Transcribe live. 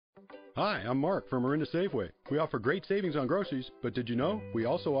Hi, I'm Mark from Marinda Safeway. We offer great savings on groceries, but did you know we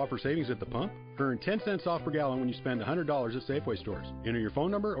also offer savings at the pump? Earn 10 cents off per gallon when you spend $100 at Safeway stores. Enter your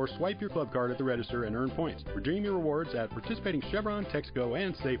phone number or swipe your club card at the register and earn points. Redeem your rewards at participating Chevron, Texaco,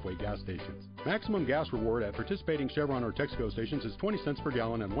 and Safeway gas stations. Maximum gas reward at participating Chevron or Texaco stations is 20 cents per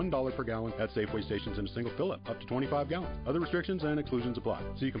gallon and $1 per gallon at Safeway stations in a single fill-up, up to 25 gallons. Other restrictions and exclusions apply.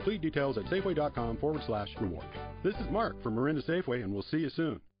 See complete details at safeway.com/reward. This is Mark from Marinda Safeway, and we'll see you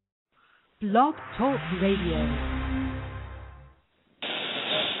soon. Blog Talk Radio.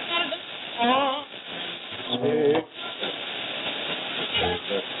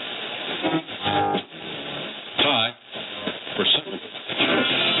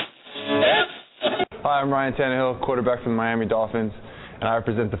 Hi, I'm Ryan Tannehill, quarterback for the Miami Dolphins, and I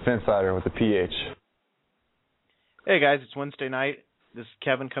represent the Phinsider with the PH. Hey guys, it's Wednesday night. This is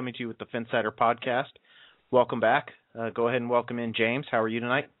Kevin coming to you with the Phinsider podcast. Welcome back. Go ahead and welcome in James. How are you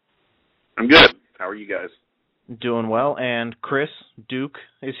tonight? I'm good. How are you guys? Doing well. And Chris Duke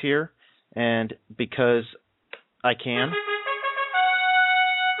is here. And because I can,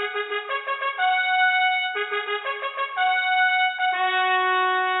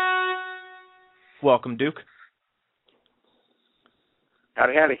 welcome, Duke.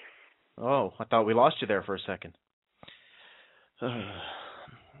 Howdy, howdy. Oh, I thought we lost you there for a second.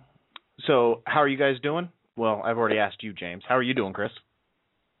 So, how are you guys doing? Well, I've already asked you, James. How are you doing, Chris?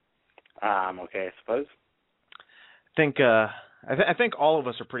 I'm okay, I suppose. I think all of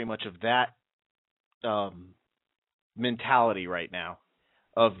us are pretty much of that mentality right now.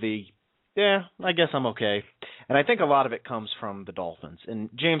 Of the, I guess I'm okay. And I think a lot of it comes from the Dolphins. And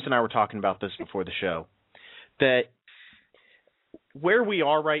James and I were talking about this before the show. That where we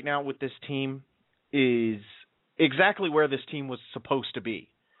are right now with this team is exactly where this team was supposed to be.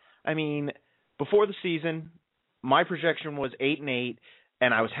 I mean, before the season, my projection was 8-8.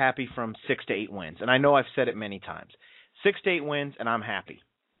 And I was happy from 6 to 8 wins. And I know I've said it many times. 6 to 8 wins, and I'm happy.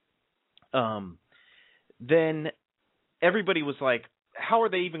 Then everybody was like, how are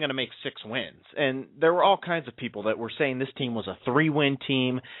they even going to make 6 wins? And there were all kinds of people that were saying this team was a 3-win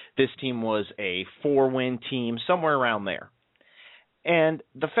team. This team was a 4-win team, somewhere around there. And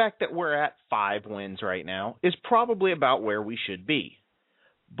the fact that we're at 5 wins right now is probably about where we should be.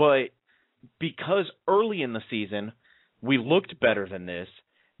 But because early in the season we looked better than this,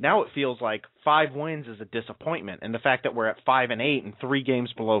 now it feels like 5 wins is a disappointment. And the fact that we're at 5-8 and 3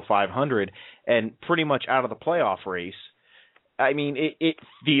 games below 500 and pretty much out of the playoff race, I mean, it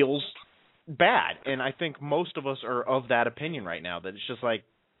feels bad. And I think most of us are of that opinion right now, that it's just like,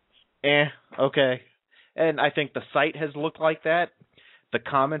 okay. And I think the site has looked like that. The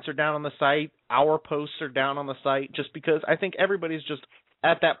comments are down on the site. Our posts are down on the site just because I think everybody's just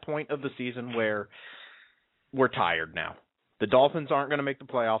at that point of the season where we're tired now. The Dolphins aren't going to make the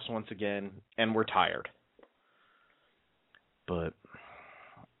playoffs once again, and we're tired. But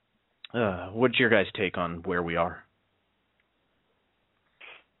what's your guys' take on where we are?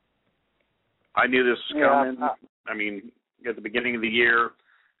 I knew this was coming. I mean, at the beginning of the year,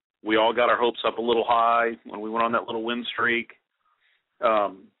 we all got our hopes up a little high when we went on that little win streak.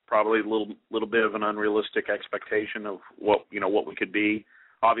 Probably a little bit of an unrealistic expectation of what we could be.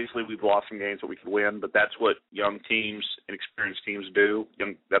 Obviously, we've lost some games that we could win, but that's what young teams and experienced teams do.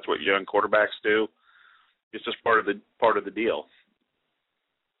 That's what young quarterbacks do. It's just part of the deal.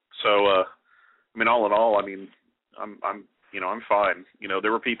 So, I mean, all in all, I mean, I'm fine.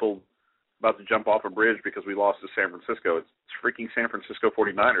 There were people about to jump off a bridge because we lost to San Francisco. It's freaking San Francisco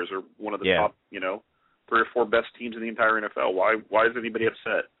 49ers are one of the top, 3 or 4 best teams in the entire NFL. Why is anybody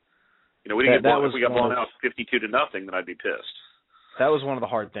upset? We didn't get blown. If we got blown out 52-0, then I'd be pissed. That was one of the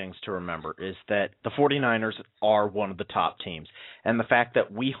hard things to remember, is that the 49ers are one of the top teams. And the fact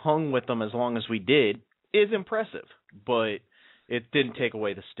that we hung with them as long as we did is impressive, but it didn't take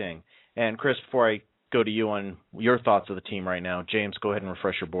away the sting. And, Chris, before I go to you on your thoughts of the team right now, James, go ahead and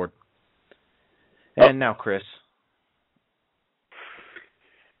refresh your board. And now, Chris.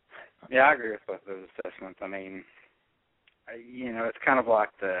 Yeah, I agree with both those assessments. I mean, it's kind of like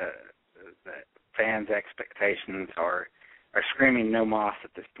the fans' expectations are screaming no moss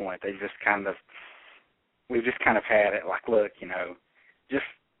at this point. We've just kind of had it like, look,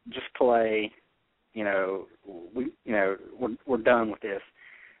 just play, we're done with this,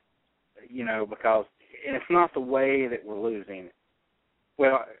 because it's not the way that we're losing.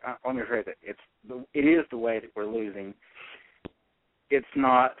 Well, let me rephrase it. It is the way that we're losing. It's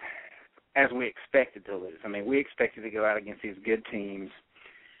not as we expected to lose. I mean, we expected to go out against these good teams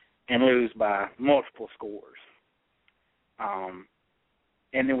and lose by multiple scores.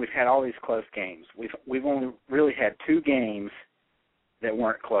 And then we've had all these close games. We've only really had 2 games that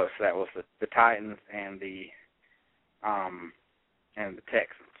weren't close. That was the Titans and the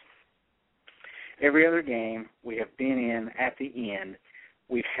Texans. Every other game we have been in at the end,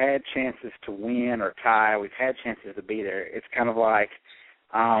 we've had chances to win or tie. We've had chances to be there. It's kind of like,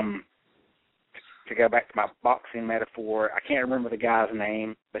 to go back to my boxing metaphor, I can't remember the guy's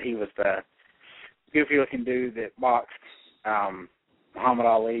name, but he was the goofy-looking dude that boxed Muhammad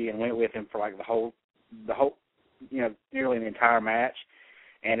Ali and went with him for like the whole, nearly the entire match,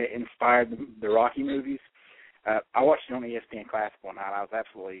 and it inspired the Rocky movies. I watched it on ESPN Classic one night. I was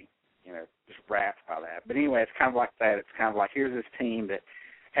absolutely, just wrapped by that. But anyway, it's kind of like that. It's kind of like, here's this team that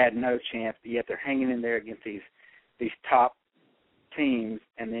had no chance, but yet they're hanging in there against these top teams,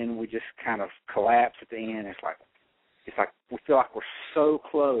 and then we just kind of collapse at the end. It's like we feel like we're so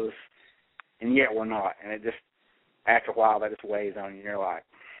close, and yet we're not. And it just, after a while, that just weighs on you. And you're like,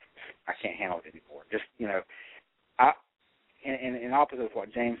 I can't handle it anymore. Just, in opposite of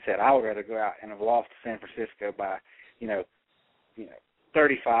what James said, I would rather go out and have lost to San Francisco by,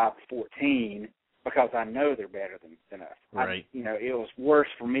 35-14 because I know they're better than us. Right. It was worse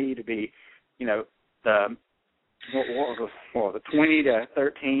for me to be, the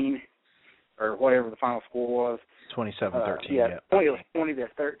 20-13 or whatever the final score was. 27-13. Yeah.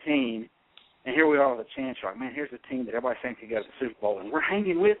 20-13. And here we are with a chance. Like, man, here's a team that everybody thinks could go to the Super Bowl, and we're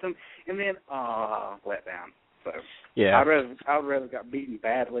hanging with them. And then, let down. So yeah, I would rather got beaten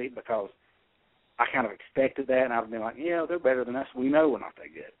badly because I kind of expected that, and I've been like, they're better than us. We know we're not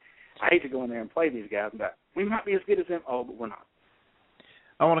that good. I hate to go in there and play these guys, but we might be as good as them. Oh, but we're not.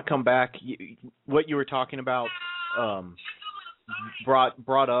 I want to come back. What you were talking about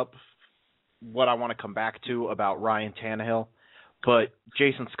brought up what I want to come back to about Ryan Tannehill. But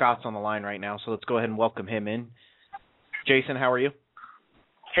Jason Scott's on the line right now, so let's go ahead and welcome him in. Jason, how are you?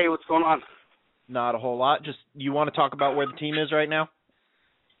 Hey, what's going on? Not a whole lot. Just, you want to talk about where the team is right now?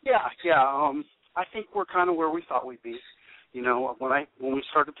 Yeah. I think we're kind of where we thought we'd be. When we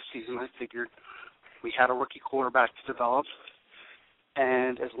started the season, I figured we had a rookie quarterback to develop,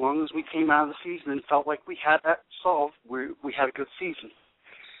 and as long as we came out of the season and felt like we had that solved, we had a good season.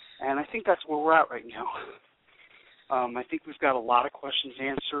 And I think that's where we're at right now. I think we've got a lot of questions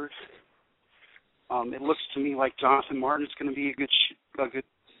answered. It looks to me like Jonathan Martin's going to be a good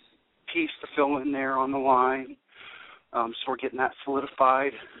piece to fill in there on the line. So we're getting that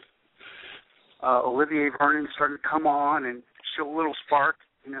solidified. Olivier Vernon's starting to come on and show a little spark,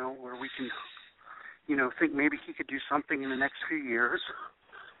 where we can, think maybe he could do something in the next few years.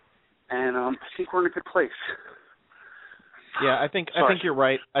 And I think we're in a good place. Yeah, I think you're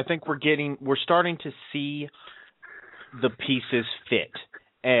right. I think we're starting to see the pieces fit.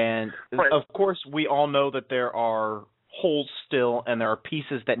 And right. Of course, we all know that there are holes still and there are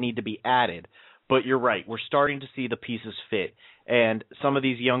pieces that need to be added. But you're right. We're starting to see the pieces fit. And some of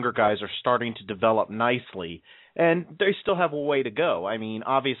these younger guys are starting to develop nicely. And they still have a way to go. I mean,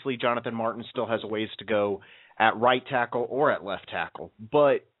 obviously, Jonathan Martin still has a ways to go at right tackle or at left tackle.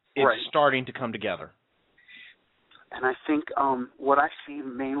 But it's right. starting to come together. And I think what I see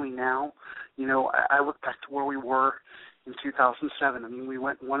mainly now, I look back to where we were in 2007. I mean, we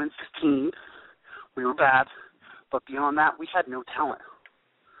went 1-15. We were bad. But beyond that, we had no talent.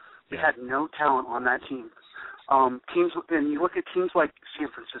 We had no talent on that team. Teams, and you look at teams like San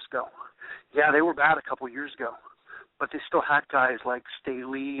Francisco. Yeah, they were bad a couple of years ago, but they still had guys like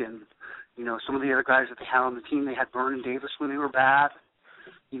Staley and some of the other guys that they had on the team. They had Vernon Davis when they were bad,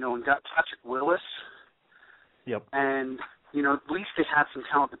 and got Patrick Willis. Yep. And at least they had some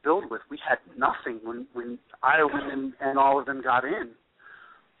talent to build with. We had nothing when Iowa and all of them got in.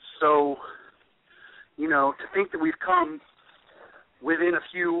 So, to think that we've come within a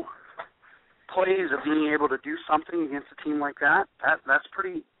few plays of being able to do something against a team like that's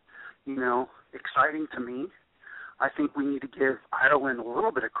pretty, exciting to me. I think we need to give Ireland a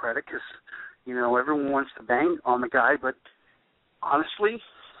little bit of credit because, everyone wants to bang on the guy, but honestly,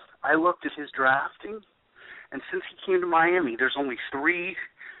 I looked at his drafting, and since he came to Miami, there's only 3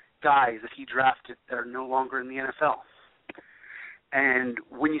 guys that he drafted that are no longer in the NFL. And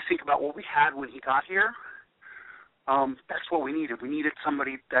when you think about what we had when he got here, that's what we needed. We needed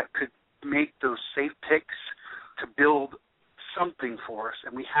somebody that could make those safe picks to build something for us,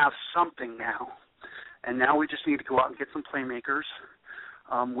 and we have something now. And now we just need to go out and get some playmakers.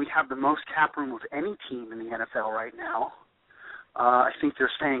 We have the most cap room of any team in the NFL right now. I think they're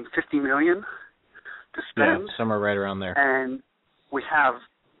saying $50 million to spend. Yeah, somewhere right around there. And we have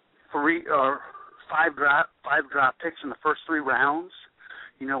 5 draft picks in the first 3 rounds.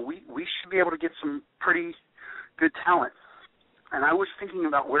 We should be able to get some pretty good talent. And I was thinking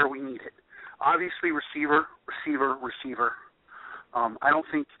about where we need it. Obviously, receiver.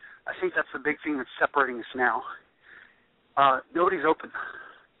 I think that's the big thing that's separating us now. Nobody's open.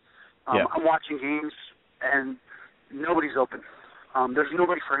 I'm watching games, and nobody's open. There's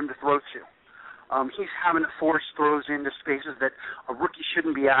nobody for him to throw to. He's having to force throws into spaces that a rookie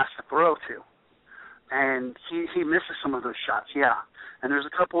shouldn't be asked to throw to. And he misses some of those shots, yeah. And there's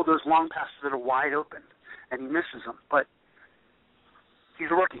a couple of those long passes that are wide open, and he misses them. But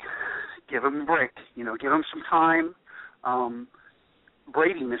he's a rookie. Give him a break. Give him some time.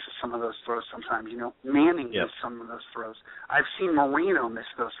 Brady misses some of those throws sometimes. Manning misses some of those throws. I've seen Marino miss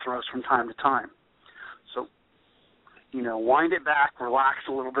those throws from time to time. So, wind it back, relax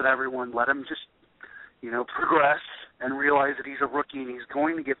a little bit, everyone. Let him just, progress and realize that he's a rookie and he's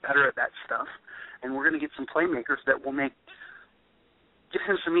going to get better at that stuff. And we're going to get some playmakers that will give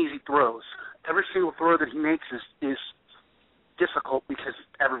him some easy throws. Every single throw that he makes is difficult because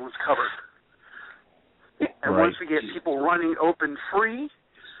everyone's covered. And once we get people running open free,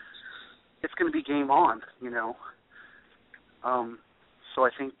 it's going to be game on, So I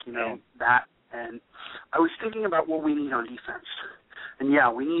think, that. And I was thinking about what we need on defense. And,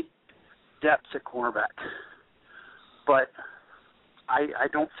 we need depth at cornerback. But I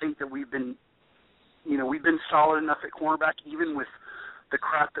don't think that we've been solid enough at cornerback, even with the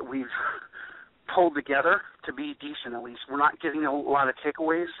crap that we've pulled together to be decent at least. We're not getting a lot of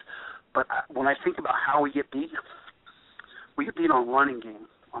takeaways. But when I think about how we get beat on the running game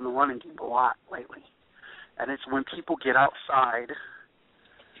a lot lately. And it's when people get outside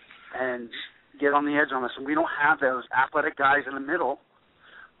and get on the edge on us, and we don't have those athletic guys in the middle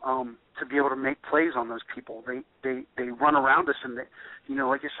to be able to make plays on those people. They run around us, and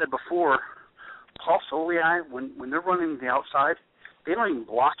like I said before, Paul Soliai, when they're running the outside, they don't even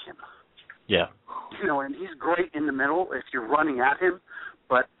block him. Yeah. And he's great in the middle if you're running at him,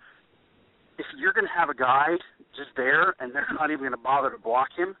 but if you're going to have a guy just there and they're not even going to bother to block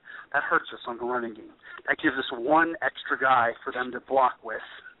him, that hurts us on the running game. That gives us one extra guy for them to block with,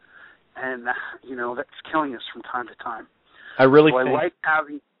 and that's killing us from time to time. I really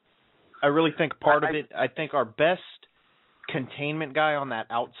think part of it. I think our best containment guy on that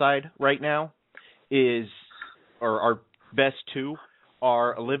outside right now or our best two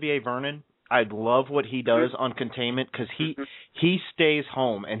are Olivier Vernon. I love what he does on containment because he stays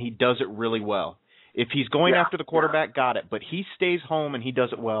home and he does it really well. If he's going after the quarterback, got it. But he stays home and he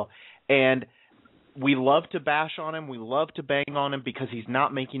does it well. And we love to bash on him. We love to bang on him because he's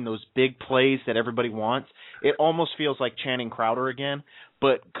not making those big plays that everybody wants. It almost feels like Channing Crowder again.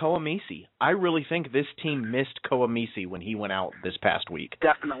 But Koamisi, I really think this team missed Koamisi when he went out this past week.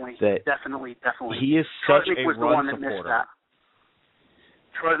 Definitely. He is such a run supporter.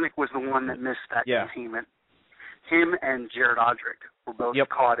 Trudnick was the one that missed that containment. Him and Jared Odrick were both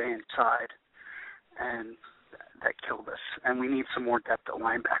caught inside, and that killed us. And we need some more depth at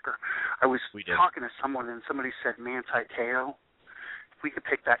linebacker. I was talking to someone, and somebody said Manti Te'o. If we could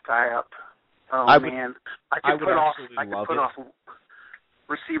pick that guy up, I could put off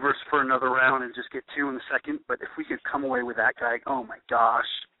receivers for another round and just get two in the second. But if we could come away with that guy, oh my gosh.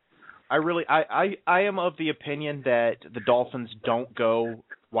 I am of the opinion that the Dolphins don't go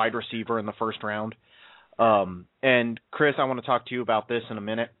wide receiver in the first round. And Chris, I want to talk to you about this in a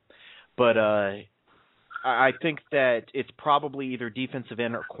minute, but I think that it's probably either defensive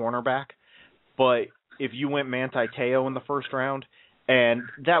end or cornerback. But if you went Manti Te'o in the first round, and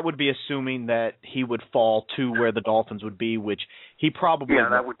that would be assuming that he would fall to where the Dolphins would be, which he probably would.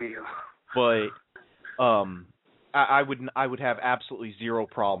 That would be. But I would have absolutely zero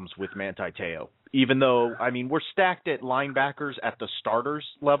problems with Manti Te'o, even though, we're stacked at linebackers at the starters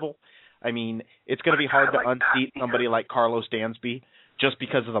level. It's going to be hard to unseat somebody like Carlos Dansby just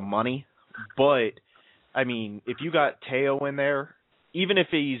because of the money. But, if you got Te'o in there, even if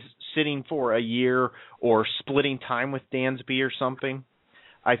he's sitting for a year or splitting time with Dansby or something,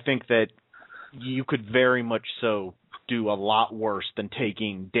 I think that you could very much so do a lot worse than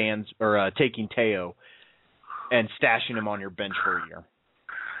taking Te'o and stashing him on your bench for a year.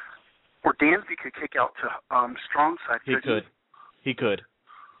 Or Dansby could kick out to strong side. He could.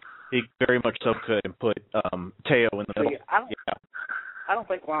 He very much so could, and put Te'o in the middle. I don't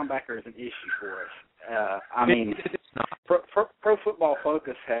think linebacker is an issue for us. Pro Football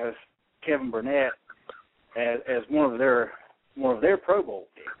Focus has Kevin Burnett as one of their Pro Bowl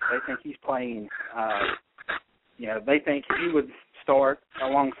picks. They think he's playing. They think he would start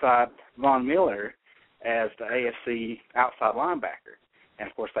alongside Von Miller as the AFC outside linebacker. And,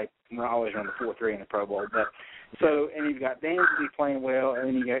 of course, they always run the 4-3 in the Pro Bowl. But and you've got Dansby playing well,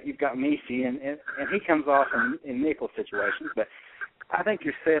 and you've got Misi, and he comes off in nickel situations. But I think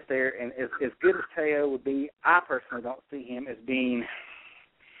you're set there, and as good as Teo would be, I personally don't see him as being.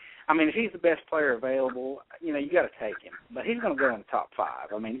 I mean, if he's the best player available, you got to take him. But he's going to go in the top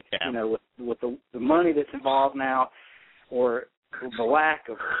 5. I mean, with the money that's involved now, or the lack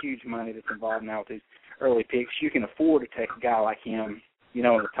of huge money that's involved now with these early picks, you can afford to take a guy like him, in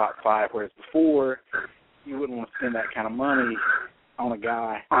the top 5. Whereas before, you wouldn't want to spend that kind of money on a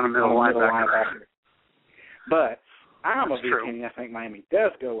guy on a middle linebacker. But I'm of the opinion I think Miami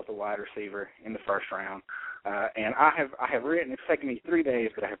does go with a wide receiver in the first round. And I have written, it's taken me 3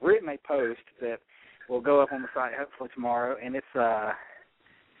 days, but I have written a post that will go up on the site hopefully tomorrow, and it's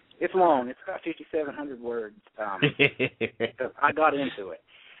long. It's about 5,700 words. I got into it,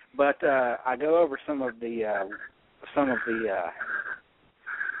 but I go over some of the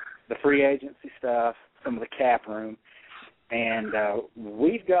free agency stuff, some of the cap room, and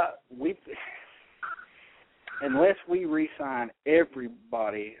unless we re-sign every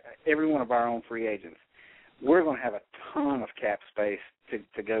one of our own free agents, we're going to have a ton of cap space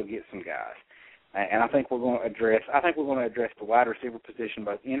to go get some guys. And I think we're going to address the wide receiver position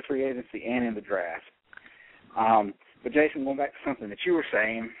both in free agency and in the draft. But Jason, going back to something that you were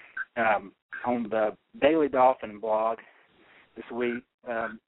saying, on the Daily Dolphin blog this week,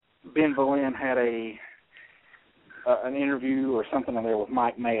 Ben Valin had an interview or something in there with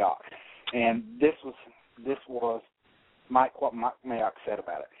Mike Mayock, and this was what Mike Mayock said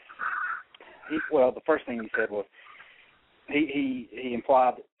about it. The first thing he said was he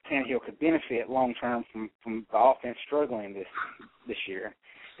implied that Tannehill could benefit long term from the offense struggling this year.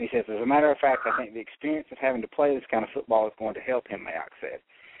 And he says, as a matter of fact, I think the experience of having to play this kind of football is going to help him, Mayock said.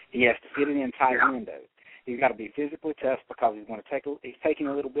 He has to fit it in tight windows. He's got to be physically tough because he's taking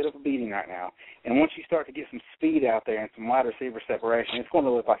a little bit of a beating right now. And once you start to get some speed out there and some wide receiver separation, it's going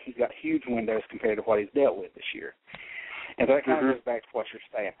to look like he's got huge windows compared to what he's dealt with this year. And so that kind of goes back to what you're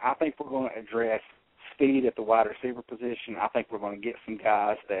saying. I think we're going to address speed at the wide receiver position. I think we're going to get some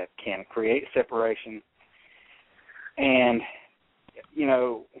guys that can create separation. And,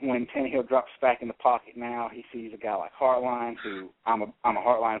 when Tannehill drops back in the pocket now, he sees a guy like Hartline, who I'm a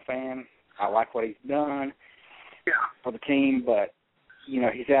Hartline fan. I like what he's done for the team, but,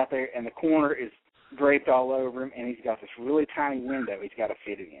 he's out there, and the corner is draped all over him, and he's got this really tiny window he's got to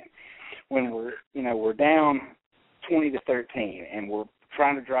fit it in. When we're down 20-13, and we're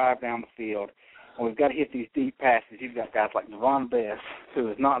trying to drive down the field, and we've got to hit these deep passes. You've got guys like Devon Bess, who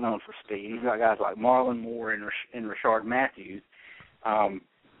is not known for speed. You've got guys like Marlon Moore and Rashard Matthews, guys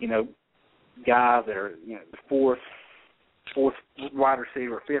that are the fourth wide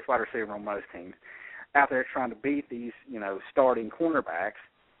receiver, fifth wide receiver on most teams, out there trying to beat these starting cornerbacks.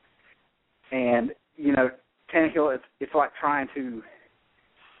 And Tannehill, it's like trying to.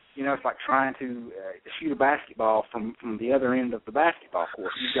 It's like trying to shoot a basketball from the other end of the basketball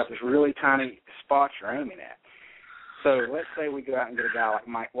court. You've got this really tiny spot you're aiming at. So let's say we go out and get a guy like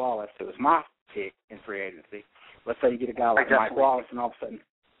Mike Wallace, who was my pick in free agency. Let's say you get a guy like Mike Wallace, and all of a sudden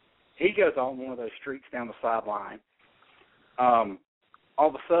he goes on one of those streaks down the sideline. All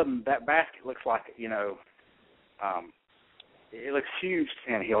of a sudden that basket looks like, it looks huge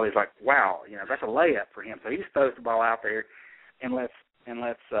to Tannehill. He's like, wow, that's a layup for him. So he just throws the ball out there and lets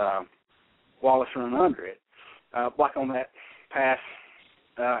Wallace run under it. Like on that pass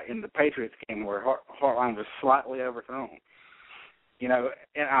in the Patriots game where Hartline was slightly overthrown. And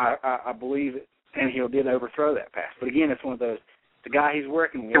I believe that Tannehill did overthrow that pass. But again, it's one of those, the guy he's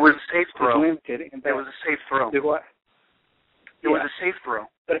working with. It was a safe throw. Limited, and it was a safe throw. Do what? It was a safe throw.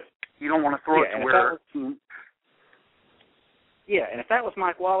 But you don't want to throw it to where. And if that was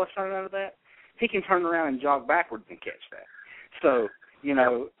Mike Wallace running under that, he can turn around and jog backwards and catch that. So,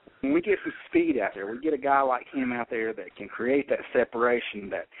 when we get some speed out there, we get a guy like him out there that can create that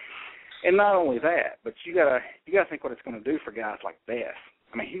separation. And not only that, but you gotta think what it's going to do for guys like Bess.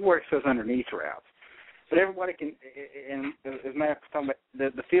 I mean, he works those underneath routes, but everybody can. And as Matt was talking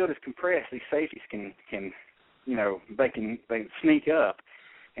about, the field is compressed. These safeties can they can sneak up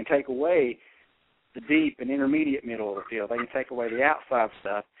and take away the deep and intermediate middle of the field. They can take away the outside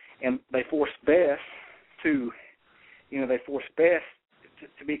stuff, and they force Bess to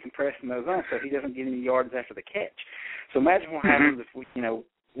be compressed in those zones so he doesn't get any yards after the catch. So imagine what happens if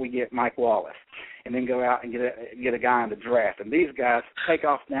we get Mike Wallace and then go out and get a guy in the draft, and these guys take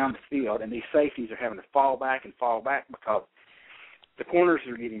off down the field, and these safeties are having to fall back because the corners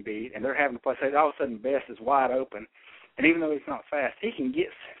are getting beat, and they're having to play. So all of a sudden, Bess is wide open, and even though he's not fast,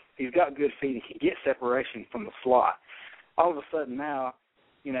 he's got good feet. He can get separation from the slot. All of a sudden now,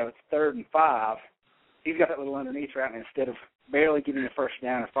 it's 3rd and 5. He's got that little underneath route, and instead of barely getting the first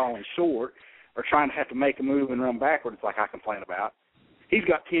down and falling short or trying to have to make a move and run backwards like I complain about, he's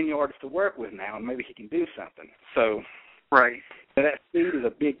got 10 yards to work with now, and maybe he can do something. So right. that speed is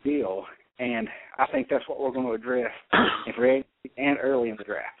a big deal, and I think that's what we're going to address in free agency and early in the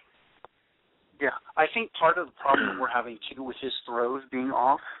draft. Yeah, I think part of the problem that we're having, too, with his throws being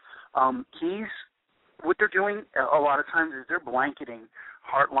off, what they're doing a lot of times is they're blanketing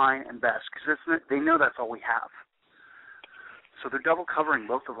Hartline and Best because they know that's all we have. So they're double covering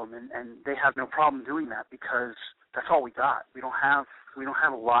both of them, and they have no problem doing that because that's all we got. We don't have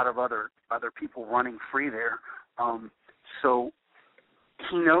a lot of other people running free there. So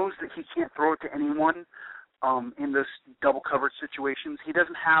he knows that he can't throw it to anyone in those double coverage situations. He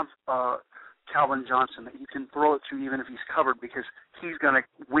doesn't have Calvin Johnson that you can throw it to even if he's covered because he's going to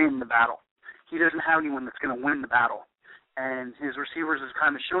win the battle. He doesn't have anyone that's going to win the battle. And his receivers have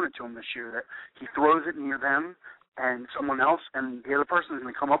kind of shown it to him this year that he throws it near them and someone else, and the other person is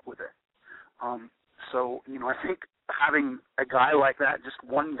going to come up with it. So, I think having a guy like that, just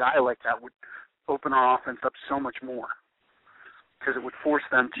one guy like that, would open our offense up so much more because it would force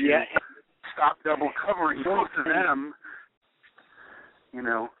them to stop double covering both of them,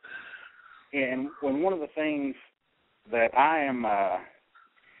 And one of the things that I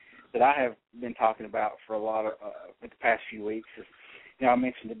have been talking about for a lot of the past few weeks is, I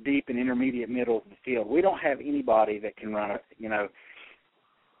mentioned the deep and intermediate middle of the field. We don't have anybody that can run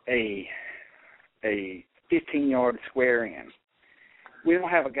a 15-yard square in. We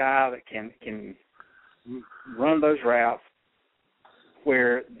don't have a guy that can run those routes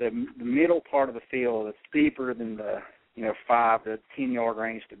where the middle part of the field is deeper than the 5 to 10-yard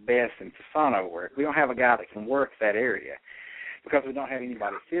range to Best and Fasano work. We don't have a guy that can work that area because we don't have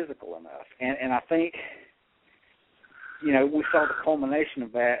anybody physical enough. And I think, we saw the culmination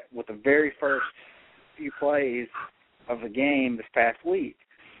of that with the very first few plays of the game this past week.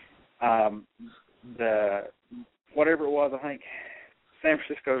 Whatever it was, I think San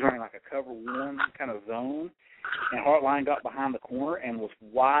Francisco was running like a cover 1 kind of zone, and Hartline got behind the corner and was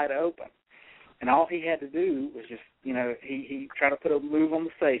wide open. And all he had to do was just, he tried to put a move on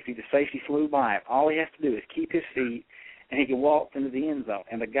the safety. The safety flew by him. All he has to do is keep his feet, and he can walk into the end zone.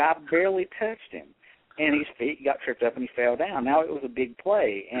 And the guy barely touched him, and his feet got tripped up, and he fell down. Now it was a big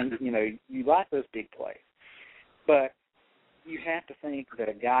play, and, you like those big plays. But you have to think that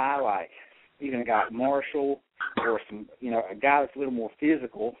a guy like even a guy like Marshall or a guy that's a little more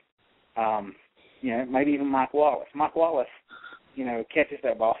physical, maybe even Mike Wallace. Mike Wallace, catches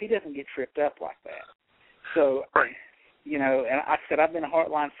that ball. He doesn't get tripped up like that. So, and I said I've been a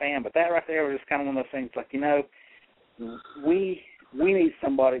Hartline fan, but that right there was just kind of one of those things like, we need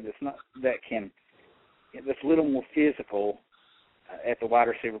somebody that's a little more physical at the wide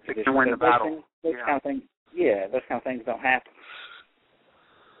receiver position. To win the battle. Those kind of things, those kind of things don't happen.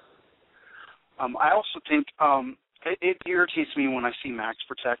 I also think it irritates me when I see Max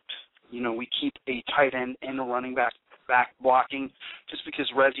protect. We keep a tight end and a running back blocking just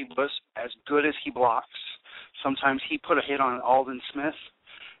because Reggie Bush, as good as he blocks, sometimes he put a hit on Alden Smith,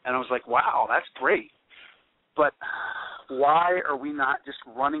 and I was like, wow, that's great. But why are we not just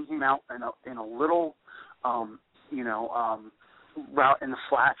running him out in a little, route in the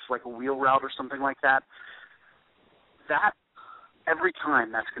flats, like a wheel route or something like that? That, every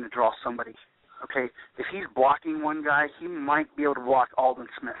time, that's going to draw somebody. Okay, if he's blocking one guy, he might be able to block Alden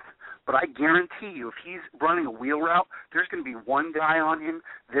Smith. But I guarantee you, if he's running a wheel route, there's going to be one guy on him.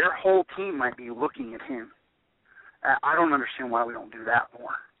 Their whole team might be looking at him. I don't understand why we don't do that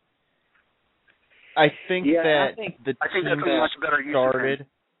more. I think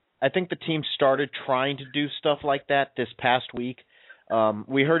the team started trying to do stuff like that this past week.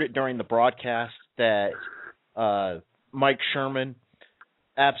 We heard it during the broadcast that Mike Sherman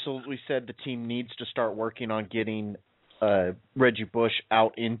absolutely said the team needs to start working on getting Reggie Bush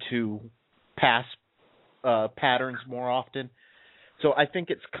out into pass patterns more often. So I think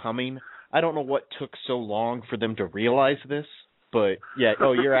it's coming. I don't know what took so long for them to realize this, but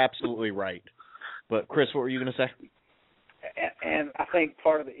you're absolutely right. But Chris, what were you going to say? And I think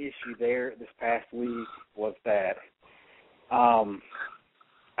part of the issue there this past week was that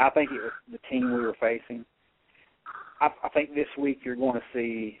I think it was the team we were facing. I think this week you're going to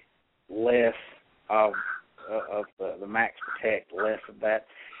see less of the max protect, less of that.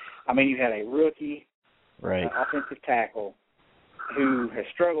 I mean, you had a rookie offensive tackle who has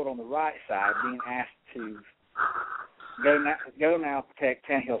struggled on the right side being asked to go now protect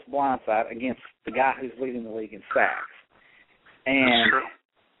Tannehill's blind side against the guy who's leading the league in sacks. And,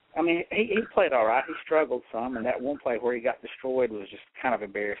 I mean, he played all right. He struggled some, and that one play where he got destroyed was just kind of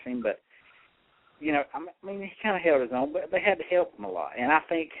embarrassing. But, he kind of held his own, but they had to help him a lot. And I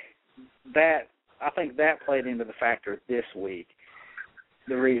think that played into the factor this week.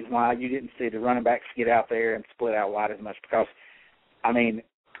 the reason why you didn't see the running backs get out there and split out wide as much because, I mean,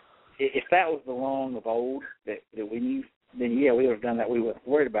 if that was the long of old that we knew, then, yeah, we would have done that. We weren't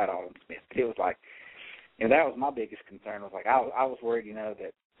worried about Alden Smith. It was like, that was my biggest concern. Was like I was worried,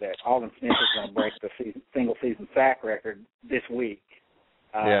 that Alden Smith was going to break the single-season sack record this week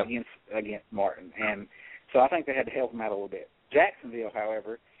against Martin. And so I think they had to help him out a little bit. Jacksonville,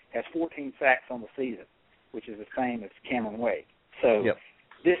 however, has 14 sacks on the season, which is the same as Cameron Wake. So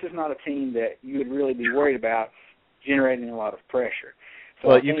this is not a team that you would really be worried about generating a lot of pressure. So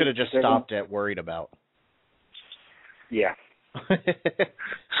well, you could have just stopped at worried about. Yeah.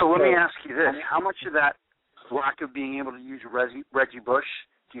 So let me ask you this. How much of that lack of being able to use Reggie Bush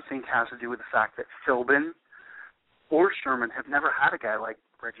do you think has to do with the fact that Philbin or Sherman have never had a guy like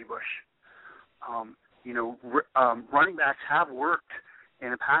Reggie Bush? Running backs have worked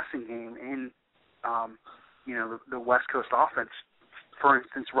in a passing game in, the West Coast offense. For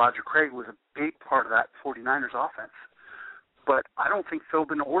instance, Roger Craig was a big part of that 49ers offense. But I don't think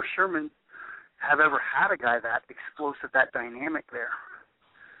Philbin or Sherman have ever had a guy that explosive, that dynamic there.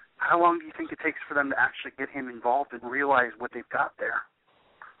 How long do you think it takes for them to actually get him involved and realize what they've got there?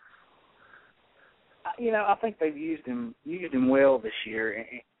 I think they've used him well this year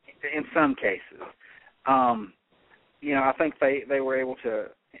in some cases. I think they were able to,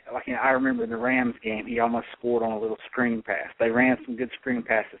 I remember in the Rams game, he almost scored on a little screen pass. They ran some good screen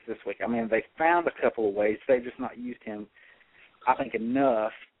passes this week. I mean, they found a couple of ways. They've just not used him, I think,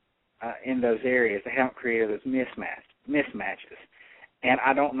 enough in those areas. They haven't created those mismatches. And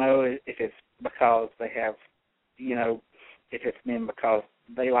I don't know if it's because they have, if it's been because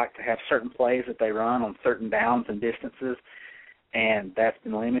they like to have certain plays that they run on certain downs and distances, and that's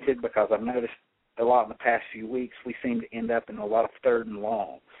been limited because I've noticed a lot in the past few weeks we seem to end up in a lot of third and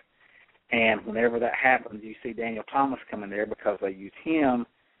longs. And whenever that happens, you see Daniel Thomas coming there because they use him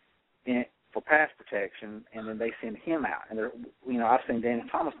for pass protection, and then they send him out. And I've seen Daniel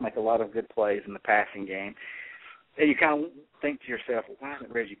Thomas make a lot of good plays in the passing game. And you kind of think to yourself, well, why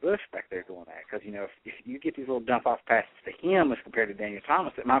isn't Reggie Bush back there doing that? Because, if you get these little dump-off passes to him as compared to Daniel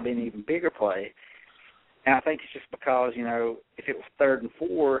Thomas, it might be an even bigger play. And I think it's just because, if it was 3rd and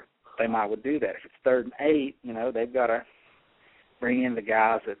 4, they might would do that. If it's 3rd and 8, they've got to bring in the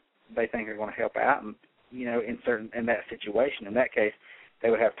guys that they think are going to help out, and in that situation. In that case, they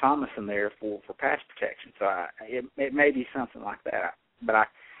would have Thomas in there for pass protection. So it may be something like that. But I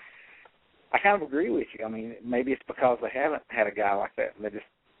kind of agree with you. I mean, maybe it's because they haven't had a guy like that, and they just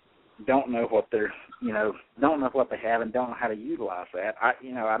don't know what they're, don't know what they have and don't know how to utilize that. I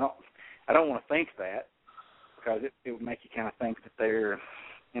don't want to think that because it would make you kind of think that they're,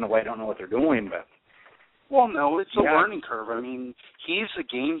 in a way, don't know what they're doing. But well, no, it's a learning curve. I mean, he's a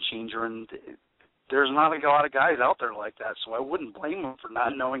game changer, and there's not a lot of guys out there like that, so I wouldn't blame him for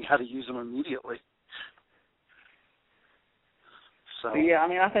not knowing how to use them immediately. So yeah, I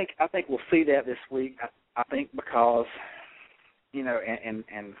mean, I think we'll see that this week. I think because,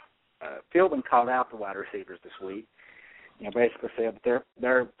 and Philbin called out the wide receivers this week. Basically said that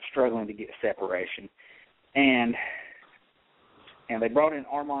they're struggling to get separation, and they brought in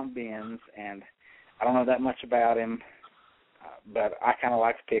Armand Benz, and I don't know that much about him, but I kind of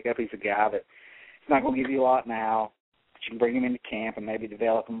like to pick up. He's a guy that's not going to give you a lot now, but you can bring him into camp and maybe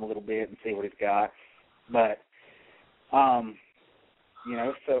develop him a little bit and see what he's got. But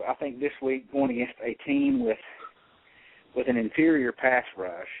so I think this week going against a team with an inferior pass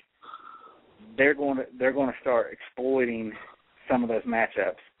rush, they're going to start exploiting some of those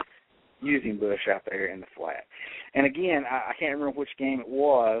matchups using Bush out there in the flat. And again, I can't remember which game it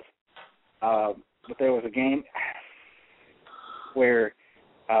was, but there was a game where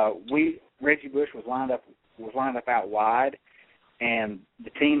Reggie Bush was lined up out wide, and the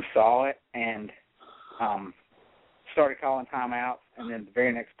team saw it and started calling timeouts, and then the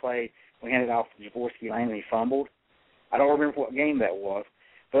very next play, we handed off to Jaworski Lane, and he fumbled. I don't remember what game that was,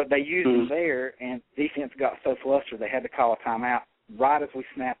 but they used him there, and defense got so flustered they had to call a timeout right as we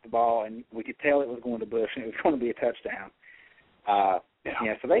snapped the ball, and we could tell it was going to Bush, and it was going to be a touchdown.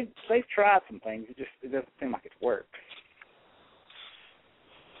 So they've tried some things. It doesn't seem like it's worked.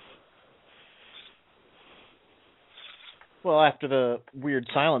 Well, after the weird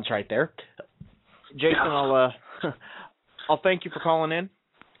silence right there, Jason, I'll thank you for calling in.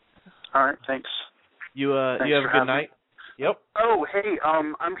 All right, thanks. You have a good night. Yep. Oh, hey,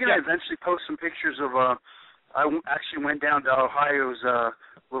 I'm gonna eventually post some pictures of. I actually went down to Ohio's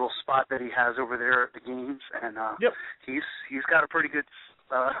little spot that he has over there at the games, and he's got a pretty good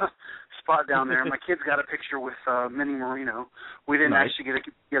spot down there. My kid's got a picture with Minnie Marino. We didn't actually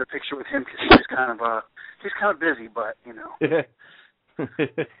get a picture with him because he's kind of busy, but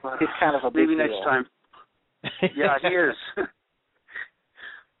He's kind of a big maybe deal. next time. Yeah, he is.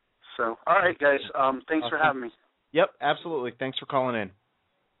 So, all right, guys. Thanks for having me. Yep, absolutely. Thanks for calling in.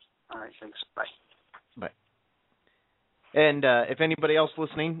 All right, thanks. Bye. Bye. And if anybody else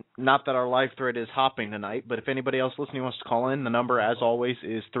listening, not that our live thread is hopping tonight, but if anybody else listening wants to call in, the number, as always,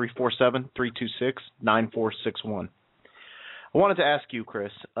 is 347-326-9461. I wanted to ask you,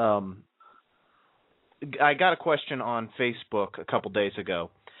 Chris, I got a question on Facebook a couple days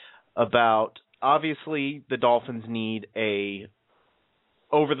ago about, obviously, the Dolphins need a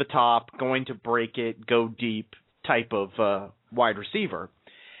over-the-top, going to break it, go deep type of wide receiver.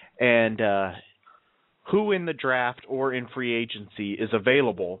 And who in the draft or in free agency is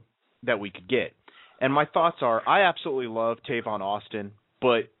available that we could get? And my thoughts are, I absolutely love Tavon Austin,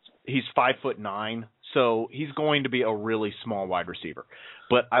 but he's 5'9", so he's going to be a really small wide receiver.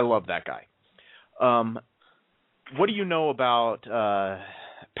 But I love that guy. What do you know about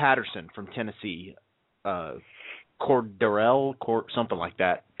Patterson from Tennessee? Cordarrelle, something like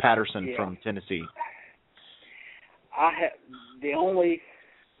that. Patterson from Tennessee. The only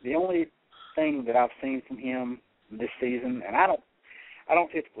thing that I've seen from him this season, and I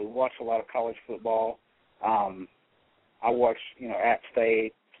don't typically watch a lot of college football. I watch, App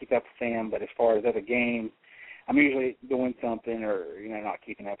State, keep up with them, but as far as other games, I'm usually doing something or not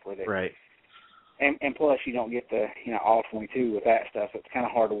keeping up with it. Right. And plus, you don't get the all 22 with that stuff. So it's kind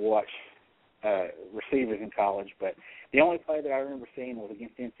of hard to watch receivers in college. But the only play that I remember seeing was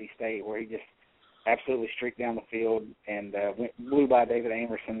against NC State, where he just absolutely streaked down the field and blew by David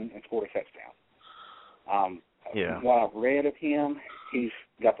Amerson and scored a touchdown. From what I've read of him, he's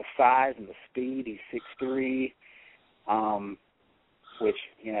got the size and the speed. He's 6'3", which,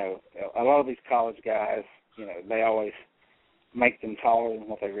 a lot of these college guys, they always make them taller than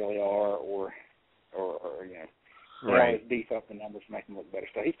what they really are, or they always beef up the numbers to make them look better.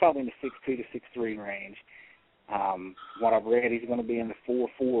 So he's probably in the 6'2" to 6'3" range. What I've read, he's going to be in the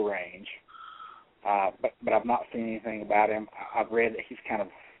 4'4" range. But I've not seen anything about him. I've read that he's kind of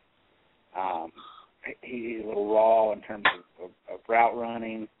he's a little raw in terms of route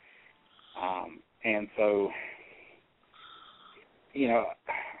running, and so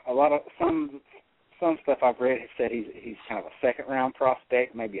a lot of some stuff I've read has said he's kind of a second-round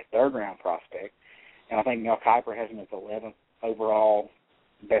prospect, maybe a third-round prospect, and I think Mel Kiper has him as the 11th overall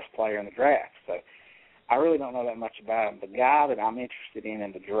best player in the draft. So I really don't know that much about him. The guy that I'm interested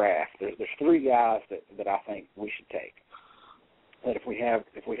in the draft, there's three guys that I think we should take. That if we have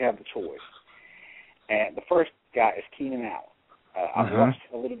the choice, and the first guy is Keenan Allen. I've watched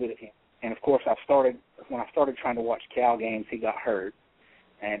a little bit of him, and of course when I started trying to watch Cal games, he got hurt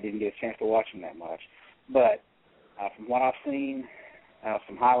and didn't get a chance to watch him that much. But from what I've seen,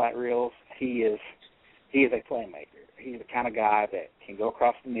 some highlight reels, he is a playmaker. He's the kind of guy that can go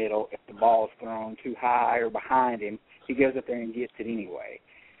across the middle. If the ball is thrown too high or behind him, he goes up there and gets it anyway.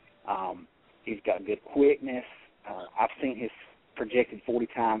 He's got good quickness. I've seen his projected 40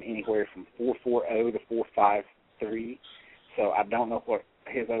 time anywhere from 4.40 to 4.53. So I don't know what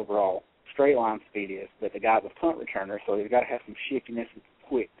his overall straight line speed is, but the guy's a punt returner, so he's got to have some shiftiness and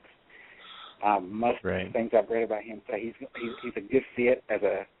quickness. Most of the things I've read about him say he's a good fit as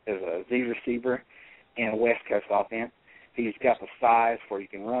a Z receiver in a West Coast offense. He's got the size where he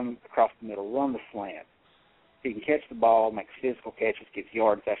can run across the middle, run the slant. He can catch the ball, makes physical catches, gets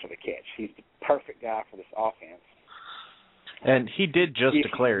yards after the catch. He's the perfect guy for this offense. And he did just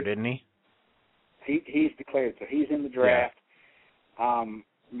declare, didn't he? He's declared, so he's in the draft.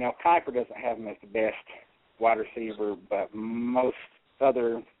 Now, Kiper doesn't have him as the best wide receiver, but most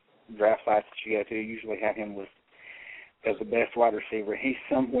other draft sites that you go to usually have him as the best wide receiver. He's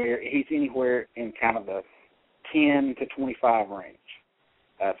anywhere in kind of the 10 to 25 range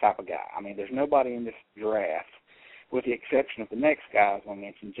type of guy. I mean, there's nobody in this draft, with the exception of the next guy I was going to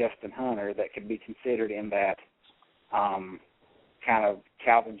mention, Justin Hunter, that could be considered in that kind of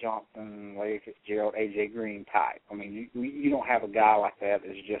Calvin Johnson, Larry Fitzgerald, A.J. Green type. I mean, you don't have a guy like that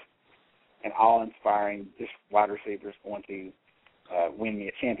that's just an awe-inspiring, this wide receiver is going to win me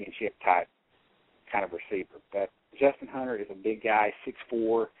a championship type kind of receiver. But Justin Hunter is a big guy,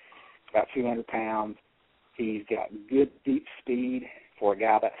 6'4", about 200 pounds. He's got good deep speed for a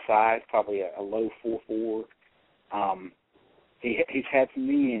guy that size, probably a low 4'4". He's had some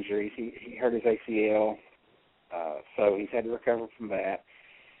knee injuries. He hurt his ACL, so he's had to recover from that.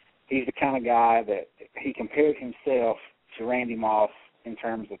 He's the kind of guy that he compared himself to Randy Moss in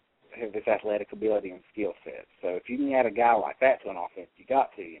terms of his athletic ability and skill set. So if you can add a guy like that to an offense, you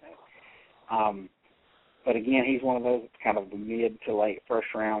got to, But again, he's one of those kind of the mid to late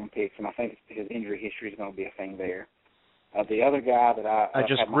first round picks, and I think his injury history is going to be a thing there. The other guy that I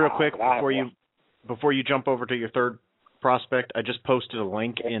just had real quick before you jump over to your third prospect, I just posted a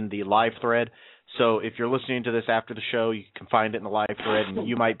link in the live thread. So if you're listening to this after the show, you can find it in the live thread, and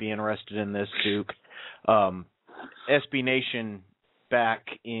you might be interested in this, Duke. SB Nation back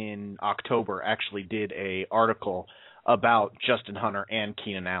in October actually did a article about Justin Hunter and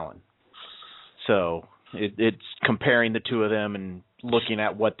Keenan Allen. So it's comparing the two of them and looking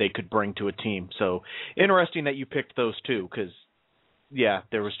at what they could bring to a team. So interesting that you picked those two because, yeah,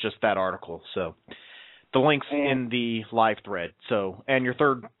 there was just that article. So the link's in the live thread. So, and your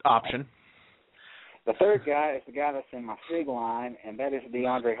third option. The third guy is the guy that's in my sig line, and that is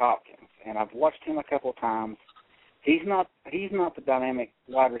DeAndre Hopkins. And I've watched him a couple of times. He's not the dynamic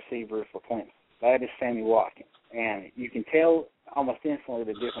wide receiver for Clemson. That is Sammy Watkins. And you can tell almost instantly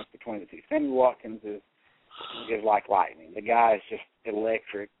the difference between the two. Sammy Watkins is like lightning. The guy is just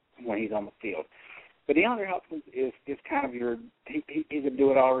electric when he's on the field. But DeAndre Hopkins is kind of he's a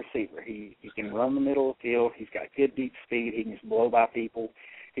do-it-all receiver. He can run the middle of the field. He's got good deep speed. He can just blow by people.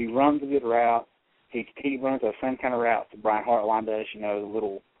 He runs a good route. He runs those same kind of routes that Brian Hartline does, the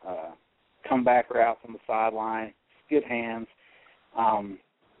little comeback routes on the sideline. Good hands.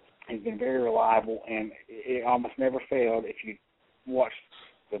 He's been very reliable, and it almost never failed. If you watch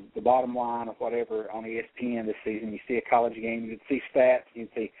the bottom line or whatever on ESPN this season, you see a college game, you can see stats, you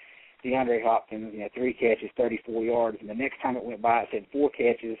can see DeAndre Hopkins, 3 catches, 34 yards, and the next time it went by, it said 4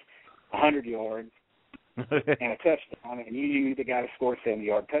 catches, 100 yards, and a touchdown, and you knew the guy that scored a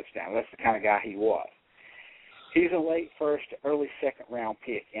 70-yard touchdown. That's the kind of guy he was. He's a late first, early second-round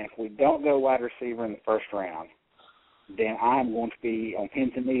pick, and if we don't go wide receiver in the first round, then I'm going to be on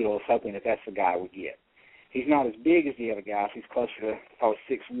pins and needles hoping that that's the guy we get. He's not as big as the other guys. He's closer to probably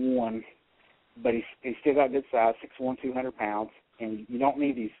 6'1", but he's still got good size, 6'1", 200 pounds, and you don't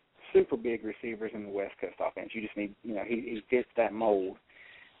need these super big receivers in the West Coast offense. You just need, he fits that mold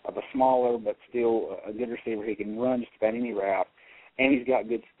of a smaller but still a good receiver. He can run just about any route, and he's got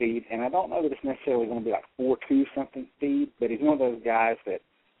good speed. And I don't know that it's necessarily going to be like 4.2 something speed, but he's one of those guys that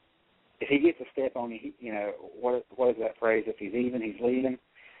if he gets a step on you, what is that phrase? If he's even, he's leaving.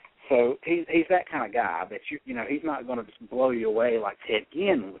 So he's that kind of guy that he's not going to just blow you away like Ted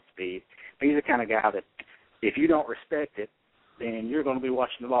Ginn with speed. But he's the kind of guy that if you don't respect it, then you're going to be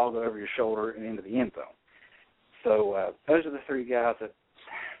watching the ball go over your shoulder and into the end zone. So those are the 3 guys that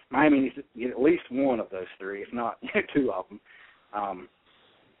Miami needs to get at least one of those 3, if not 2 of them.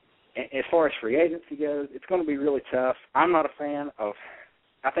 As far as free agency goes, it's going to be really tough. I'm not a fan of.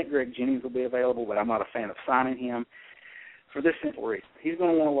 I think Greg Jennings will be available, but I'm not a fan of signing him for this simple reason. He's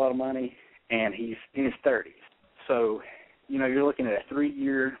going to want a lot of money, and he's in his 30s. So, you're looking at a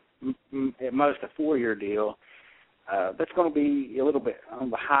 3-year, at most a 4-year deal. That's going to be a little bit on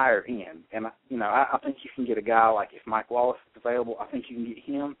the higher end. And, I think you can get a guy like if Mike Wallace is available, I think you can get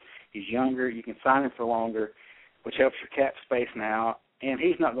him. He's younger. You can sign him for longer, which helps your cap space now. And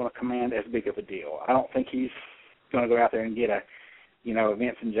he's not going to command as big of a deal. I don't think he's going to go out there and get a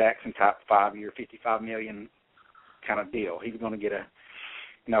Vincent Jackson type 5-year, $55 million kind of deal. He's going to get a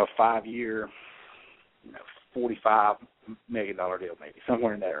 5-year, $45 million deal maybe,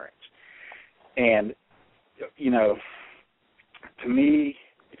 somewhere in that range. And, to me,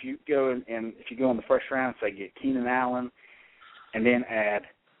 if you go in the first round, say get Keenan Allen, and then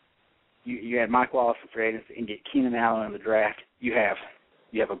you add Mike Wallace in free agency and get Keenan Allen in the draft, you have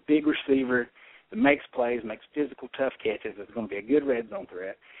a big receiver that makes plays, makes physical, tough catches. It's going to be a good red zone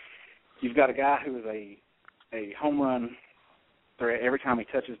threat. You've got a guy who is a home run threat every time he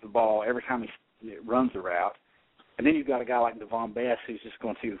touches the ball, every time he runs the route. And then you've got a guy like Devon Bass who's just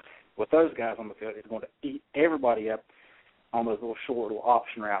going to, with those guys on the field, is going to eat everybody up on those little short little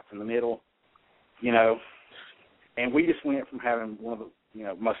option routes in the middle, And we just went from having one of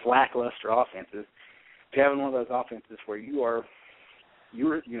the most lackluster offenses to having one of those offenses where you're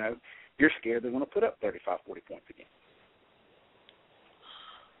scared they're going to put up 35, 40 points again.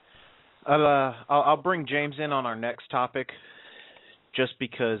 I'll bring James in on our next topic just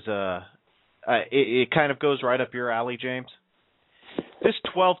because it kind of goes right up your alley, James. This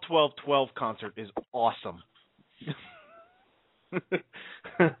 12-12-12 concert is awesome.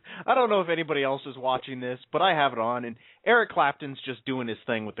 I don't know if anybody else is watching this, but I have it on, and Eric Clapton's just doing his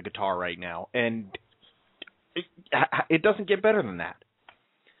thing with the guitar right now, and it doesn't get better than that.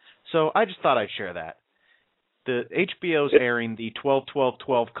 So I just thought I'd share that. The HBO's airing the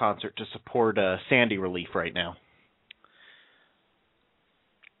 12-12-12 concert to support Sandy relief right now.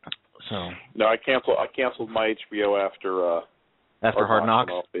 So no, I canceled my HBO after Hard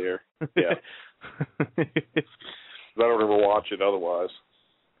Knocks off the air. Yeah, I don't ever watch it otherwise.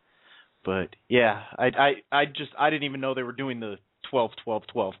 But yeah, I didn't even know they were doing the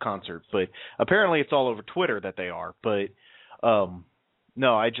 12-12-12 concert, but apparently it's all over Twitter that they are. But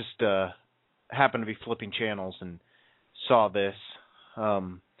no, I just happened to be flipping channels and saw this.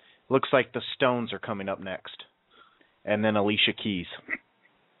 Looks like the Stones are coming up next, and then Alicia Keys.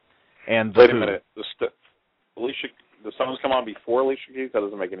 And Wait a minute, the Stones come on before Alicia Keys? That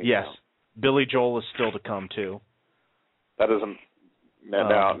doesn't make any sense. Yes, Billy Joel is still to come too. That doesn't.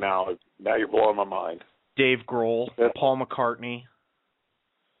 Now you're blowing my mind. Dave Grohl, Paul McCartney,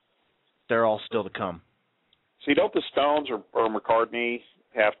 they're all still to come. See, don't the Stones or McCartney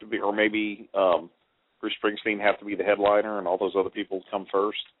have to be, or maybe Bruce Springsteen have to be the headliner, and all those other people come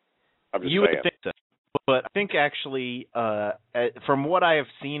first? I'm just saying. Would think so, but I think actually, from what I have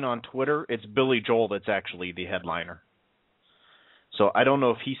seen on Twitter, it's Billy Joel that's actually the headliner. So I don't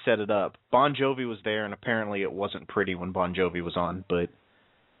know if he set it up. Bon Jovi was there, and apparently it wasn't pretty when Bon Jovi was on.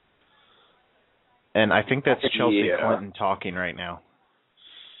 And I think that's Chelsea Clinton talking right now.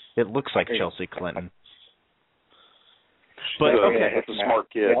 It looks like Chelsea Clinton. But okay, that's a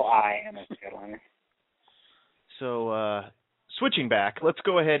smart kid. Well, I am a headliner. So switching back, let's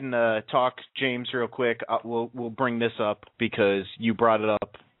go ahead and talk James real quick. We'll bring this up because you brought it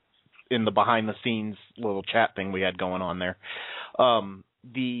up in the behind the scenes little chat thing we had going on there.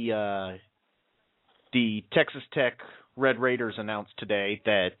 The Texas Tech Red Raiders announced today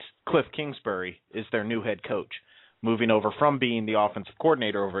that Cliff Kingsbury is their new head coach, moving over from being the offensive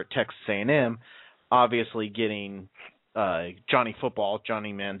coordinator over at Texas A&M, obviously getting Johnny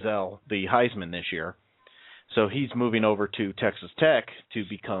Manziel, the Heisman this year. So he's moving over to Texas Tech to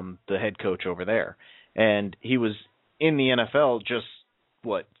become the head coach over there. And he was in the NFL just,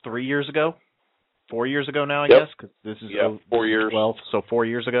 3 years ago? 4 years ago now, I guess? Cause this is 4 years. 12, so 4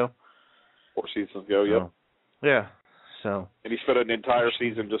 years ago? 4 seasons ago, yep. Yeah. So. And he spent an entire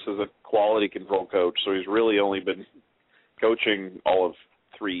season just as a quality control coach, so he's really only been coaching all of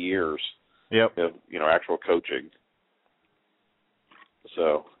 3 years. Yep. Of, actual coaching.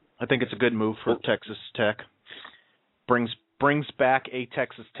 So. I think it's a good move for Texas Tech. Brings back a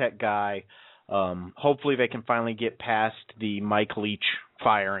Texas Tech guy. Hopefully they can finally get past the Mike Leach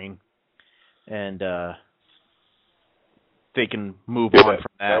firing, and they can move on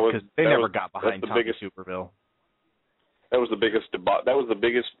from that because they never got behind Tommy Tuberville. That was the biggest debate. That was the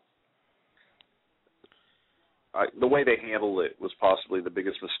biggest. The way they handled it was possibly the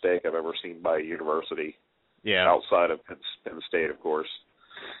biggest mistake I've ever seen by a university. Yeah. Outside of Penn State, of course.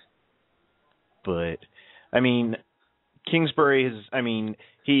 But Kingsbury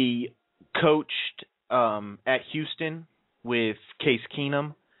he coached at Houston with Case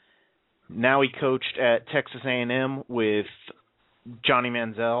Keenum. Now he coached at Texas A&M with Johnny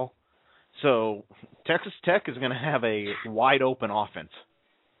Manziel. So Texas Tech is going to have a wide open offense.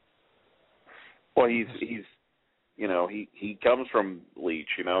 Well, he's he comes from Leach.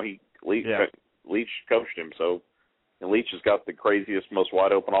 Leach coached him, and Leach has got the craziest, most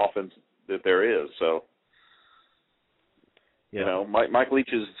wide open offense that there is. So. Mike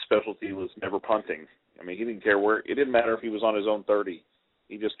Leach's specialty was never punting. He didn't care where. It didn't matter if he was on his own 30.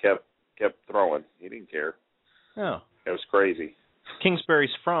 He just kept throwing. He didn't care. Oh, it was crazy.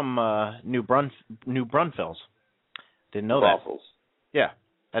 Kingsbury's from New Braunfels. Didn't know that. Yeah,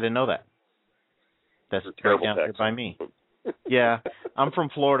 I didn't know that. That's right down here by me. Yeah, I'm from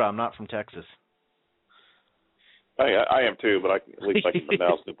Florida. I'm not from Texas. I am too, but at least I can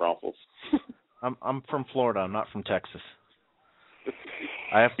pronounce New Braunfels. I'm from Florida. I'm not from Texas.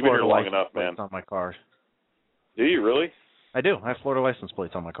 I have You've been Florida here long license enough, plates man. on my car. Do you really? I do. I have Florida license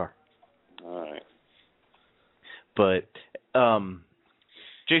plates on my car. All right. But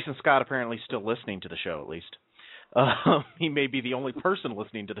Jason Scott apparently still listening to the show, at least. He may be the only person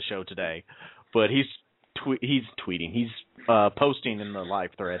listening to the show today, but he's tweeting. He's posting in the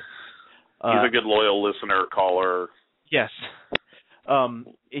live thread. He's a good loyal listener, caller. Yes.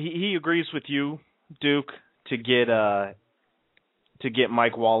 He agrees with you, Duke, to get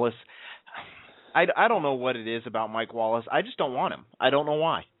Mike Wallace. I don't know what it is about Mike Wallace. I just don't want him. I don't know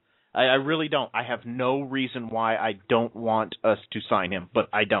why. I really don't. I have no reason why I don't want us to sign him, but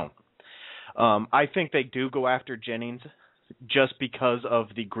I don't. I think they do go after Jennings just because of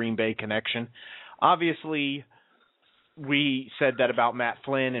the Green Bay connection. Obviously, we said that about Matt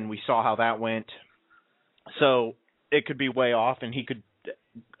Flynn, and we saw how that went. So it could be way off, and he could.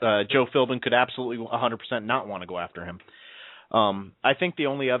 Joe Philbin could absolutely 100% not want to go after him. I think the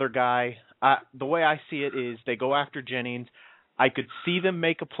only other guy, the way I see it is they go after Jennings. I could see them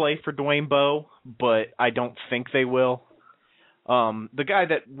make a play for Dwayne Bowe, but I don't think they will. The guy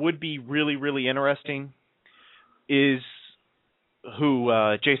that would be really, really interesting is who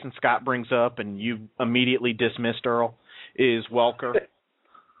Jason Scott brings up, and you immediately dismissed, Earl, is Welker.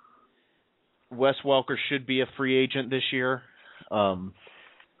 Wes Welker should be a free agent this year.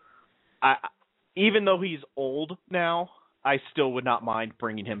 Even though he's old now, I still would not mind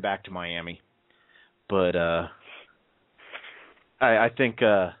bringing him back to Miami. But I think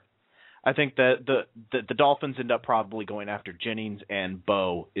that the Dolphins end up probably going after Jennings and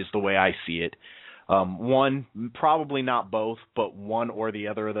Bo is the way I see it. One, probably not both, but one or the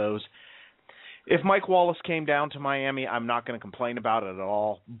other of those. If Mike Wallace came down to Miami, I'm not going to complain about it at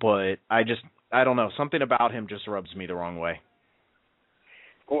all, but I don't know. Something about him just rubs me the wrong way.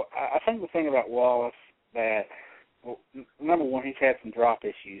 Well, I think the thing about Wallace that, well, number one, he's had some drop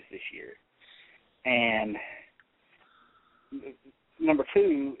issues this year. And number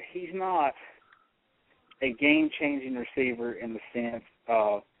two, he's not a game-changing receiver in the sense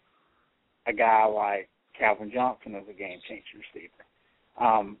of a guy like Calvin Johnson as a game-changing receiver.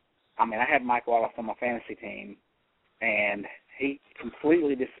 I had Mike Wallace on my fantasy team, and he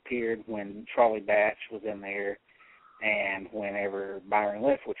completely disappeared when Charlie Batch was in there and whenever Byron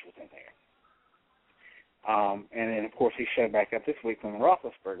Leftwich was in there. And then, of course, he showed back up this week when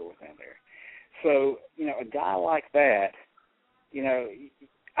Roethlisberger was in there. So, a guy like that,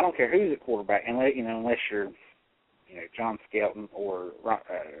 I don't care who's at quarterback, unless you're, John Skelton or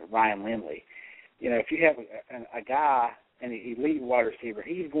Ryan Lindley. If you have a guy, an elite wide receiver,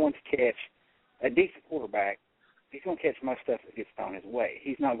 he's going to catch a decent quarterback. He's going to catch most stuff that gets thrown his way.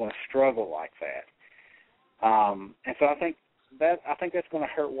 He's not going to struggle like that. And so I think that's going to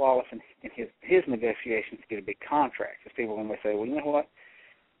hurt Wallace in his negotiations to get a big contract. Because people are going to say, well, you know what?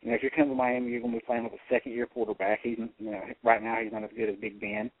 If you're coming to Miami, you're going to be playing with a second-year quarterback. He's, right now he's not as good as Big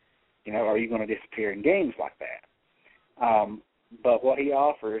Ben. Are you going to disappear in games like that? But what he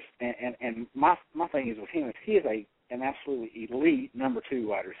offers, and my thing is with him, is he is an absolutely elite number 2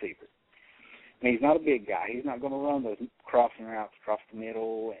 wide receiver. He's not a big guy. He's not going to run those crossing routes across the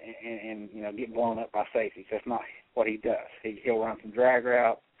middle and get blown up by safeties. That's not what he does. He'll run some drag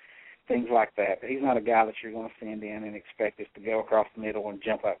routes, things like that. But he's not a guy that you're going to send in and expect us to go across the middle and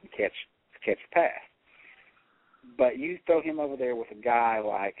jump up and catch a pass. But you throw him over there with a guy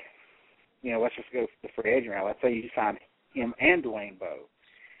like, let's just go the free agent route. Let's say you sign him and Dwayne Bowe.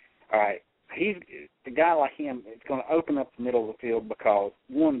 All right. He's a guy like him. It's going to open up the middle of the field because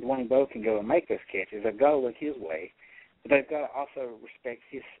one, Dwayne Bowe can go and make those catches. They've got to look his way, but they've got to also respect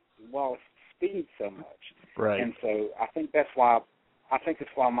his Wallace's speed so much. Right. And so I think that's why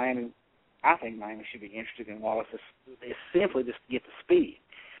Miami. I think Miami should be interested in Wallace is simply just to get the speed.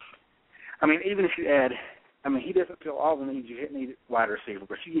 Even if you add, he doesn't fill all the needs you need wide receiver,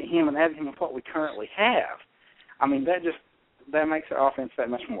 but you get him and add him in what we currently have. That makes our offense that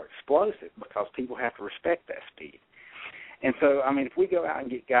much more explosive because people have to respect that speed. And so, if we go out and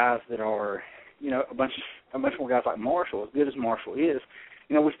get guys that are, a bunch more guys like Marshall, as good as Marshall is,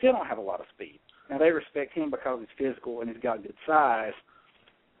 we still don't have a lot of speed. Now, they respect him because he's physical and he's got good size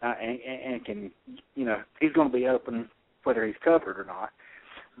and can, he's going to be open whether he's covered or not.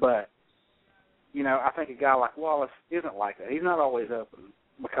 But, I think a guy like Wallace isn't like that. He's not always open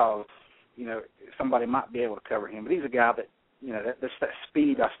because, somebody might be able to cover him. But he's a guy that, that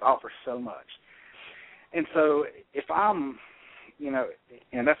speed offers so much. And so if I'm,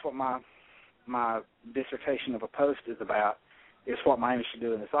 and that's what my dissertation of a post is about, is what Miami should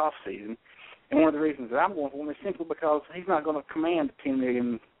do in this offseason. And one of the reasons that I'm going for him is simply because he's not going to command a $10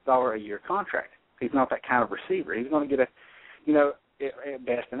 million a year contract. He's not that kind of receiver. He's going to get at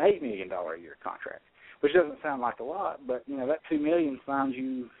best an $8 million a year contract, which doesn't sound like a lot, but, that $2 million finds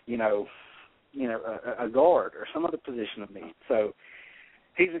you, a guard or some other position of need. So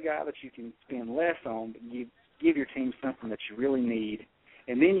he's a guy that you can spend less on, but you give your team something that you really need,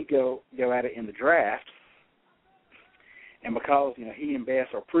 and then you go at it in the draft. And because, he and Bess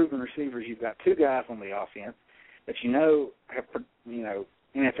are proven receivers, you've got 2 guys on the offense that have,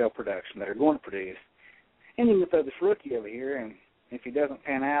 NFL production that are going to produce. And you can throw this rookie over here, and if he doesn't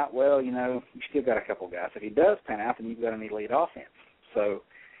pan out, well, you still got a couple guys. If he does pan out, then you've got an elite offense. So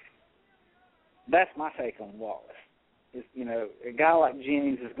that's my take on Wallace. A guy like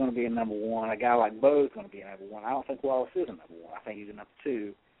Jennings is going to be a number 1. A guy like Bowe is going to be a number 1. I don't think Wallace is a number 1. I think he's a number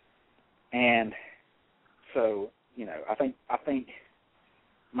 2. And so, I think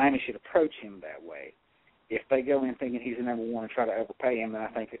Miami should approach him that way. If they go in thinking he's a number 1 and try to overpay him, then I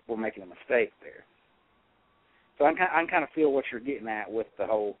think we're making a mistake there. So I kind of feel what you're getting at with the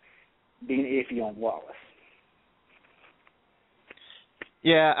whole being iffy on Wallace.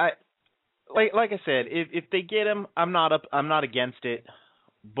 Yeah, like I said, if they get him, I'm not against it.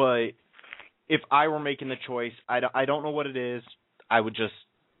 But if I were making the choice, I don't know what it is.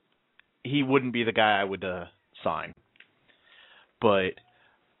 he wouldn't be the guy I would sign. But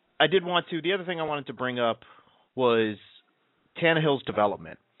I did want to. The other thing I wanted to bring up was Tannehill's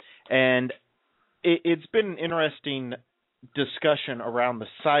development, and it's been an interesting discussion around the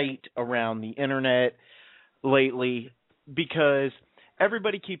site, around the internet lately, because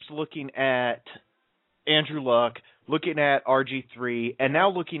everybody keeps looking at Andrew Luck, looking at RG3, and now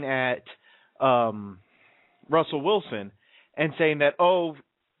looking at Russell Wilson and saying that,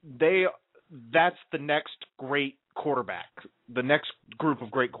 that's the next great quarterback, the next group of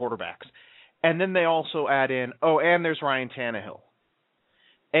great quarterbacks. And then they also add in, and there's Ryan Tannehill.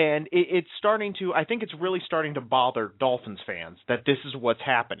 And it's starting to, I think it's really starting to bother Dolphins fans that this is what's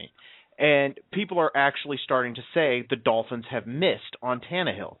happening. And people are actually starting to say the Dolphins have missed on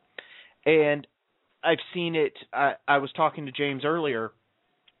Tannehill. And I've seen it, I was talking to James earlier,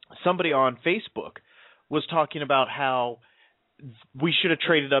 somebody on Facebook was talking about how we should have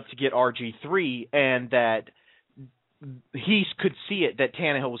traded up to get RG3 and that he could see it that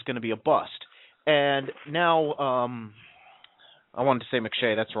Tannehill was going to be a bust. And now, I wanted to say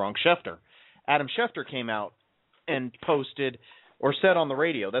McShay, that's wrong, Schefter. Adam Schefter came out and posted, or said on the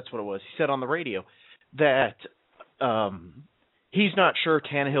radio, that's what it was, he said on the radio that he's not sure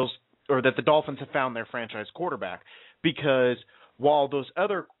Tannehill's, or that the Dolphins have found their franchise quarterback, because while those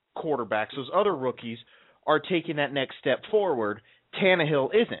other quarterbacks, those other rookies, are taking that next step forward, Tannehill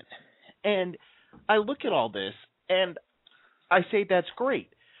isn't. And I look at all this, and I say that's great,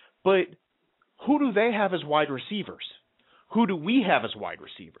 but who do they have as wide receivers? Who do we have as wide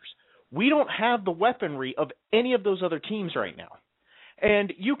receivers? We don't have the weaponry of any of those other teams right now.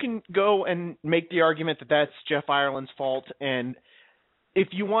 And you can go and make the argument that that's Jeff Ireland's fault, and if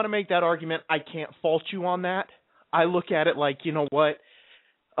you want to make that argument, I can't fault you on that. I look at it like, you know what,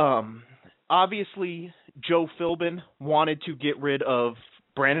 obviously Joe Philbin wanted to get rid of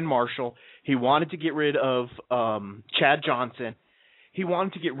Brandon Marshall. He wanted to get rid of Chad Johnson. He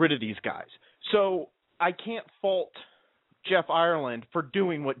wanted to get rid of these guys. So I can't fault Jeff Ireland for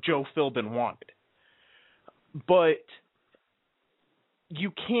doing what Joe Philbin wanted. But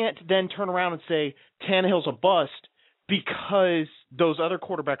you can't then turn around and say Tannehill's a bust because those other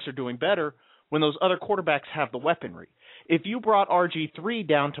quarterbacks are doing better when those other quarterbacks have the weaponry. If you brought RG3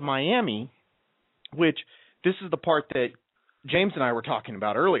 down to Miami, which this is the part that James and I were talking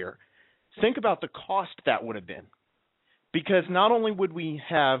about earlier, think about the cost that would have been. Because not only would we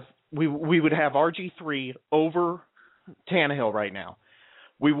would have RG3 over Tannehill right now.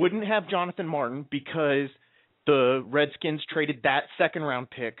 We wouldn't have Jonathan Martin because the Redskins traded that second-round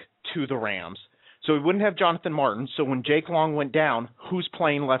pick to the Rams. So we wouldn't have Jonathan Martin. So when Jake Long went down, who's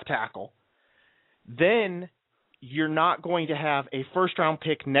playing left tackle? Then you're not going to have a first-round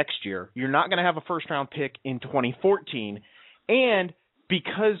pick next year. You're not going to have a first-round pick in 2014. And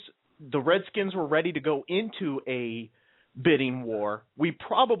because the Redskins were ready to go into a bidding war, we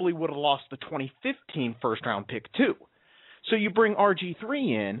probably would have lost the 2015 first-round pick too. So you bring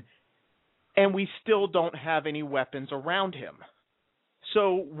RG3 in, and we still don't have any weapons around him.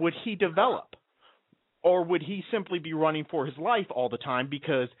 So would he develop? Or would he simply be running for his life all the time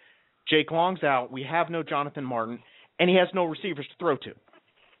because Jake Long's out, we have no Jonathan Martin, and he has no receivers to throw to?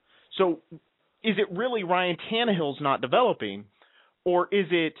 So is it really Ryan Tannehill's not developing, or is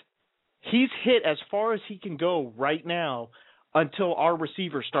it he's hit as far as he can go right now until our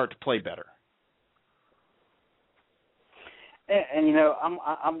receivers start to play better? And you know,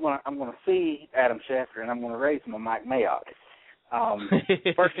 I'm gonna see Adam Schefter, and I'm gonna raise him a Mike Mayock.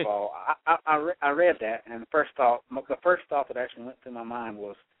 First of all, I read that, and the first thought that actually went through my mind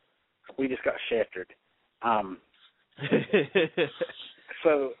was, we just got Scheftered.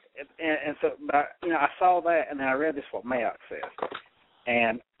 So but you know, I saw that, and then I read this what Mayock says.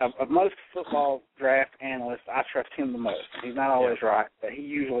 And of most football draft analysts, I trust him the most. He's not always right, but he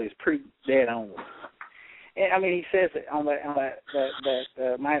usually is pretty dead on with it. And I mean, he says it on that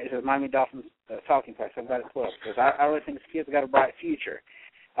Miami Dolphins talking place. I've got it pulled up because I really think this kid's got a bright future.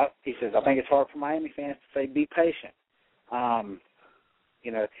 He says, I think it's hard for Miami fans to say be patient.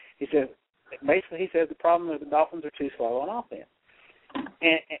 You know, he says the problem is the Dolphins are too slow on offense.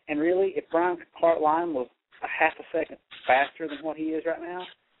 And really, if Brian Hartline was a half a second faster than what he is right now,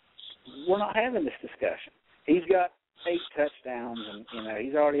 we're not having this discussion. He's got 8 touchdowns, and you know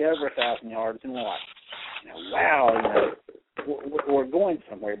he's already over 1,000 yards, and we're like, wow, we're going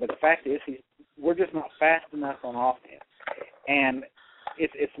somewhere. But the fact is, we're just not fast enough on offense, and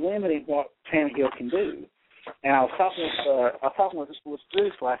it's limiting what Tannehill can do. And I was talking with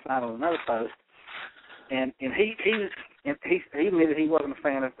Bruce last night on another post, and he admitted he wasn't a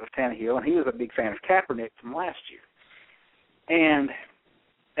fan of Tannehill, and he was a big fan of Kaepernick from last year. And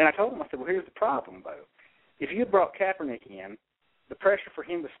I told him, I said, well, here's the problem, though. If you had brought Kaepernick in, the pressure for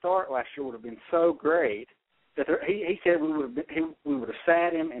him to start last year would have been so great that he said we would have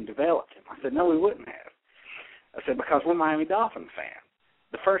sat him and developed him. I said, no, we wouldn't have. I said, because we're Miami Dolphin fans.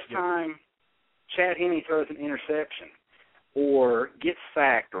 The first time Chad Henne throws an interception or gets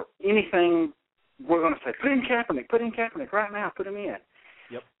sacked or anything, we're going to say, put in Kaepernick right now, put him in.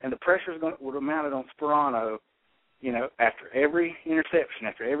 Yep. And the pressure would have mounted on Sperano, after every interception,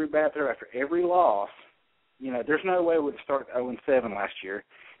 after every bad throw, after every loss. There's no way we'd have started 0-7 last year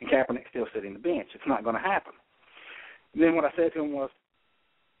and Kaepernick still sitting the bench. It's not going to happen. Then what I said to him was,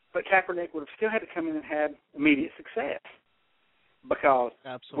 but Kaepernick would have still had to come in and had immediate success because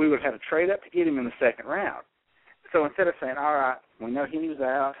we would have had to trade up to get him in the second round. So instead of saying, all right, we know he was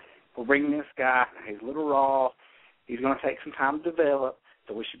out, we're bringing this guy, he's a little raw, he's going to take some time to develop,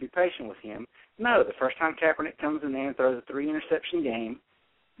 so we should be patient with him. No, the first time Kaepernick comes in there and throws a 3-interception game,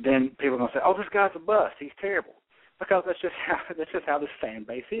 then people are going to say, oh, this guy's a bust, he's terrible. Because that's just how this fan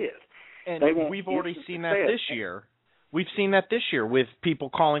base is. And we've already seen that this year. We've seen that this year with people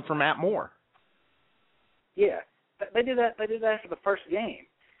calling for Matt Moore. Yeah, they did that. They did that after the first game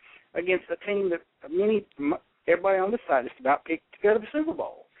against a team that everybody on this side just about picked to go to the Super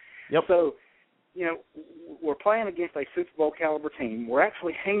Bowl. Yep. So, we're playing against a Super Bowl caliber team. We're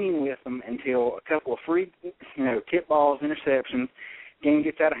actually hanging with them until a couple of free, tip balls, interceptions. Game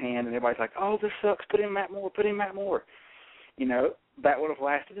gets out of hand, and everybody's like, oh, this sucks, put in Matt Moore. That would have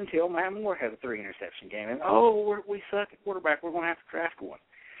lasted until Matt Moore has a 3-interception game. And, we suck at quarterback, we're going to have to draft one.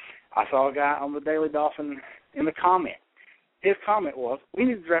 I saw a guy on the Daily Dolphin in the comment. His comment was, we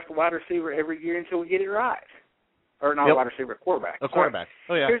need to draft a wide receiver every year until we get it right. Or not a wide receiver, a quarterback. A quarterback.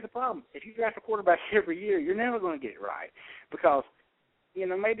 Oh, yeah. Here's the problem. If you draft a quarterback every year, you're never going to get it right because,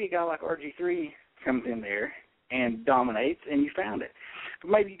 maybe a guy like RG3 comes in there and dominates, and you found it.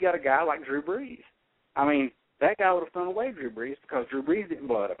 But maybe you got a guy like Drew Brees. I mean, that guy would have thrown away Drew Brees because Drew Brees didn't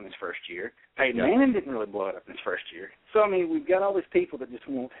blow it up in his first year. Peyton Manning didn't really blow it up in his first year. So, we've got all these people that just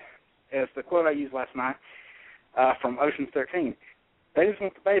want, as the quote I used last night from Ocean's 13, they just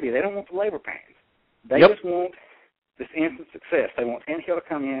want the baby. They don't want the labor pains. They just want this instant success. They want Tannehill to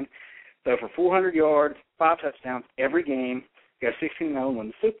come in, throw for 400 yards, 5 touchdowns every game, go 16-0 and win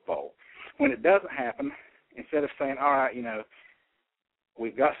the Super Bowl. When it doesn't happen, instead of saying, all right,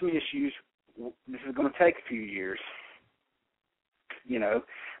 we've got some issues, this is going to take a few years,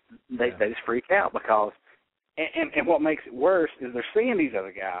 they just freak out because, and what makes it worse is they're seeing these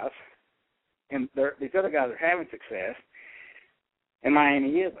other guys, and these other guys are having success, and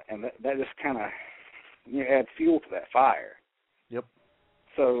Miami isn't, and that just kind of adds fuel to that fire. Yep.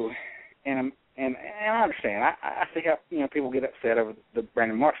 So, and I understand. I see how people get upset over the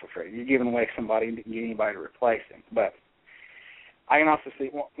Brandon Marshall trade. You're giving away somebody and didn't get anybody to replace him. But I can also see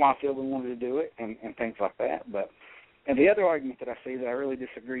why Philbin wanted to do it and things like that. And the other argument that I see that I really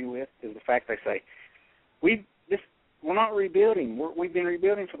disagree with is the fact they say we're not rebuilding. We've been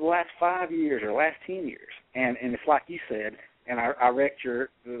rebuilding for the last 5 years or last 10 years. And it's like you said, and I wrecked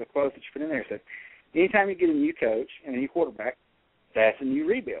the quote that you put in there. It said, anytime you get a new coach and a new quarterback, that's a new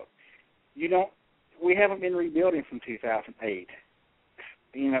rebuild. We haven't been rebuilding from 2008,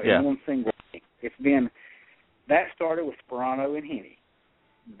 in one single thing. It's been, that started with Sperano and Henne.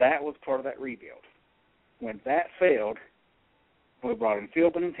 That was part of that rebuild. When that failed, we brought in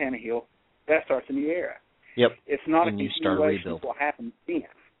Philbin and Tannehill. That starts a new era. Yep. It's not and a continuation of what happened then.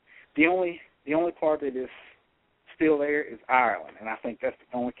 The only part that is still there is Ireland, and I think that's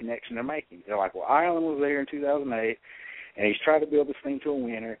the only connection they're making. They're like, well, Ireland was there in 2008, and he's tried to build this thing to a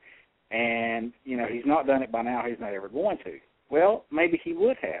winner, and, he's not done it by now. He's not ever going to. Well, maybe he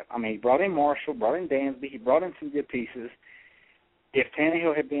would have. He brought in Marshall, brought in Dansby, he brought in some good pieces. If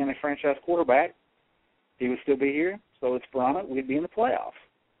Tannehill had been a franchise quarterback, he would still be here. So it's Sperano, we'd be in the playoffs.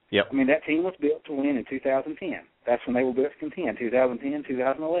 Yep. That team was built to win in 2010. That's when they were built to contend, 2010,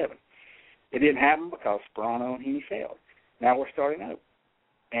 2011. It didn't happen because Sperano and Henne failed. Now we're starting over.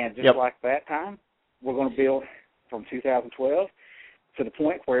 And just like that time, we're going to build from 2012 to the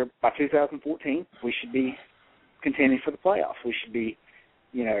point where by 2014 we should be contending for the playoffs. We should be,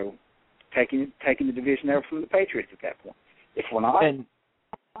 taking the division over from the Patriots at that point. If we're not,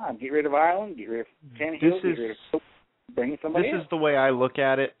 get rid of Ireland, get rid of Tannehill, get rid of bring in somebody else. This is the way I look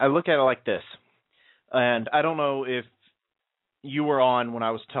at it. I look at it like this, and I don't know if you were on when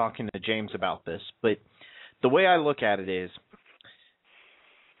I was talking to James about this, but the way I look at it is,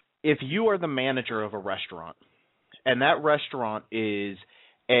 if you are the manager of a restaurant, and that restaurant is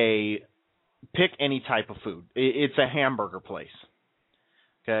pick any type of food. It's a hamburger place,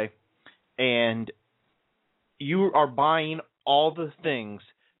 okay? And you are buying all the things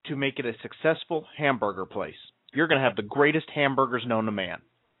to make it a successful hamburger place. You're going to have the greatest hamburgers known to man.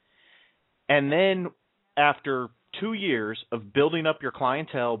 And then after 2 years of building up your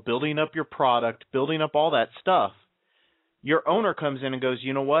clientele, building up your product, building up all that stuff, your owner comes in and goes,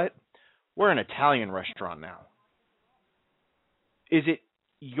 you know what? We're an Italian restaurant now. Is it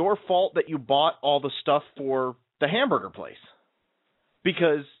your fault that you bought all the stuff for the hamburger place?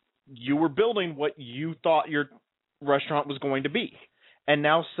 Because you were building what you thought your restaurant was going to be. And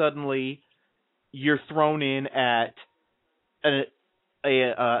now suddenly you're thrown in at an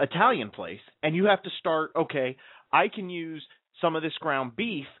Italian place, and you have to start, okay, I can use some of this ground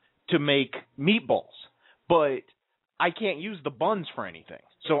beef to make meatballs, but I can't use the buns for anything.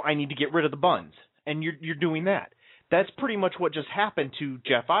 So I need to get rid of the buns. And you're doing that. That's pretty much what just happened to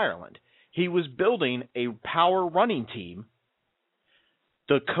Jeff Ireland. He was building a power running team.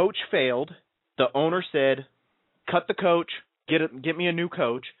 The coach failed. The owner said, cut the coach, get me a new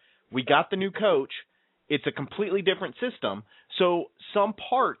coach. We got the new coach. It's a completely different system. So some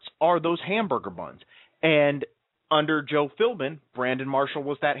parts are those hamburger buns. And under Joe Philbin, Brandon Marshall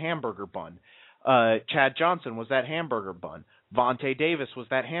was that hamburger bun. Chad Johnson was that hamburger bun. Vontae Davis was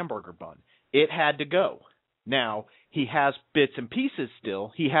that hamburger bun. It had to go. Now, he has bits and pieces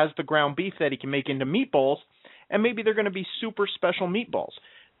still. He has the ground beef that he can make into meatballs, and maybe they're going to be super special meatballs.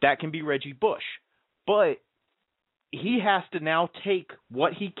 That can be Reggie Bush. But he has to now take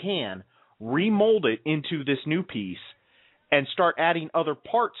what he can, remold it into this new piece, and start adding other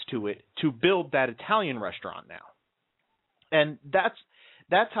parts to it to build that Italian restaurant now. And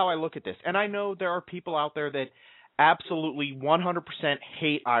that's how I look at this. And I know there are people out there that absolutely 100%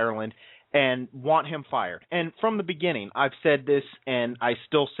 hate Ireland and want him fired. And from the beginning, I've said this, and I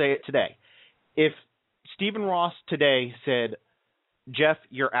still say it today. If Stephen Ross today said, Jeff,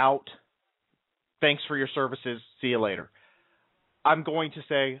 you're out, thanks for your services, see you later, I'm going to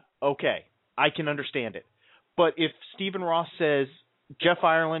say, okay, I can understand it. But if Stephen Ross says, Jeff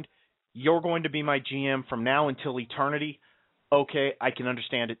Ireland, you're going to be my GM from now until eternity, okay, I can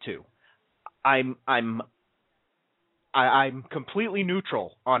understand it too. I'm completely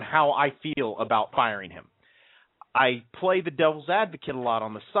neutral on how I feel about firing him. I play the devil's advocate a lot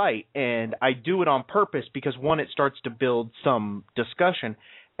on the site, and I do it on purpose because, one, it starts to build some discussion,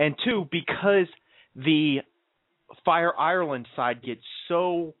 and two, because the Fire Ireland side gets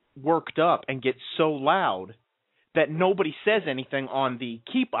so worked up and gets so loud that nobody says anything on the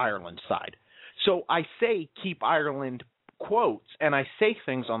Keep Ireland side. So I say Keep Ireland quotes, and I say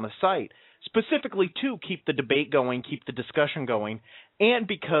things on the site specifically to keep the debate going, keep the discussion going, and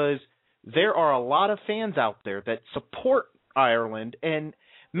because there are a lot of fans out there that support Ireland and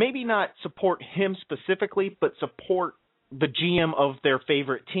maybe not support him specifically, but support the GM of their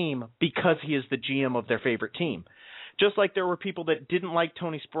favorite team because he is the GM of their favorite team. Just like there were people that didn't like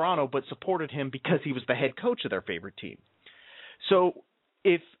Tony Sperano but supported him because he was the head coach of their favorite team. So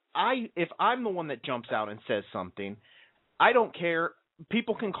if I'm the one that jumps out and says something, I don't care.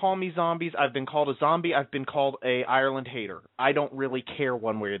 People can call me zombies. I've been called a zombie. I've been called a Ireland hater. I don't really care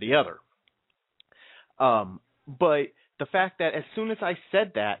one way or the other. But the fact that as soon as I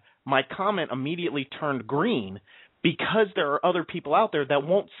said that, my comment immediately turned green because there are other people out there that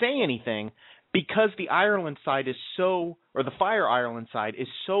won't say anything because the Ireland side is so, or the Fire Ireland side is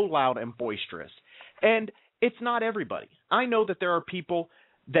so loud and boisterous. And it's not everybody. I know that there are people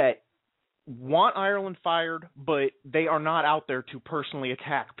that want Ireland fired, but they are not out there to personally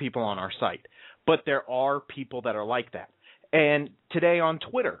attack people on our site. But there are people that are like that. And today on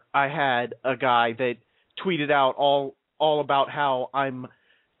Twitter, I had a guy that tweeted out all about how I'm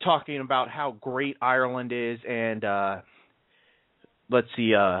talking about how great Ireland is, and let's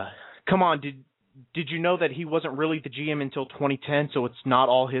see, come on, did you know that he wasn't really the GM until 2010, so it's not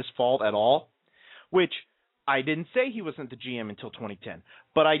all his fault at all? Which I didn't say he wasn't the GM until 2010,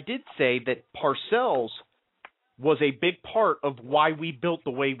 but I did say that Parcells was a big part of why we built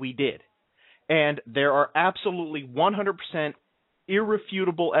the way we did. And there are absolutely 100%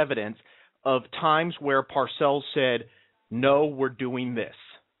 irrefutable evidence of times where Parcells said, no, we're doing this.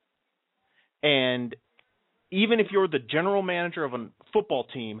 And even if you're the general manager of a football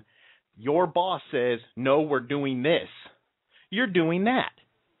team, your boss says, no, we're doing this, you're doing that.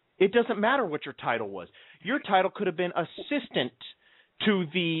 It doesn't matter what your title was. Your title could have been assistant to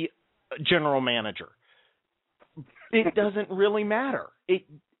the general manager. It doesn't really matter.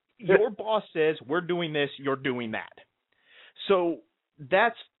 Your boss says, we're doing this, you're doing that. So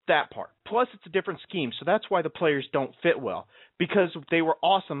that's that part. Plus, it's a different scheme, so that's why the players don't fit well, because they were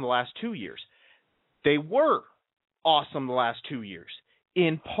awesome the last 2 years. They were awesome the last 2 years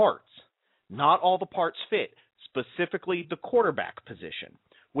in parts. Not all the parts fit. specifically the quarterback position,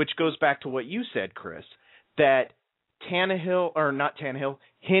 which goes back to what you said, Chris, that Henne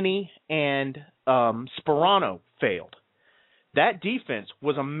and Sperano failed. That defense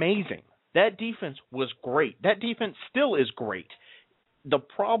was amazing. That defense was great. That defense still is great. The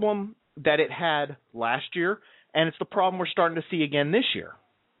problem that it had last year, and it's the problem we're starting to see again this year,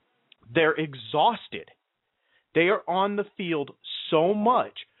 they're exhausted. They are on the field so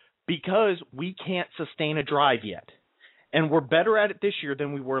much because we can't sustain a drive yet. And we're better at it this year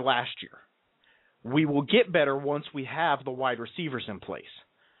than we were last year. We will get better once we have the wide receivers in place.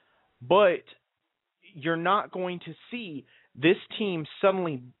 But you're not going to see this team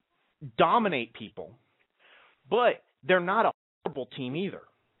suddenly dominate people. But they're not a horrible team either.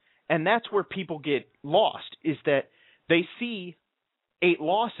 And that's where people get lost, is that they see 8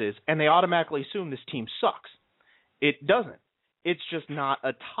 losses and they automatically assume this team sucks. It doesn't. It's just not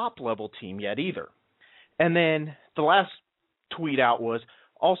a top-level team yet either. And then the last tweet out was,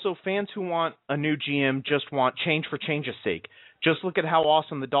 also, fans who want a new GM just want change for change's sake. Just look at how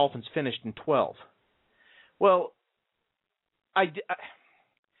awesome the Dolphins finished in 12. Well,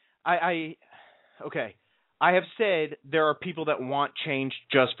 okay. I have said there are people that want change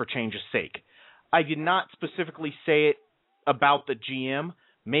just for change's sake. I did not specifically say it about the GM.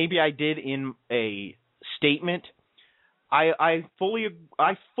 Maybe I did in a statement. I fully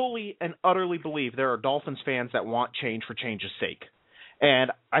and utterly believe there are Dolphins fans that want change for change's sake.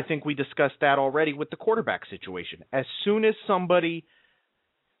 And I think we discussed that already with the quarterback situation. As soon as somebody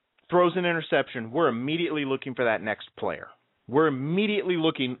throws an interception, we're immediately looking for that next player. We're immediately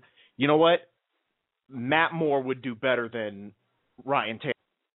looking, you know what? Matt Moore would do better than Ryan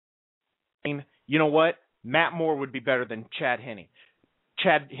Tannehill. You know what? Matt Moore would be better than Chad Henne.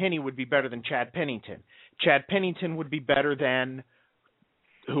 Chad Henne would be better than Chad Pennington. Chad Pennington would be better than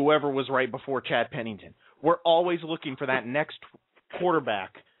whoever was right before Chad Pennington. We're always looking for that next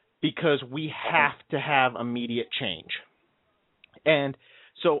quarterback because we have to have immediate change. And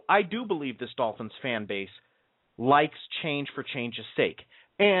so I do believe this Dolphins fan base likes change for change's sake.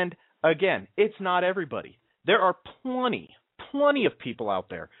 And again, it's not everybody. There are plenty of people out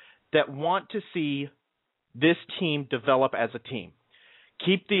there that want to see this team develop as a team.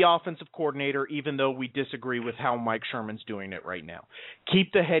 Keep the offensive coordinator, even though we disagree with how Mike Sherman's doing it right now.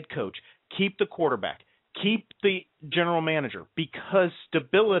 Keep the head coach. Keep the quarterback. Keep the general manager, because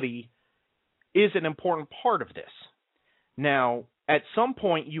stability is an important part of this. Now, at some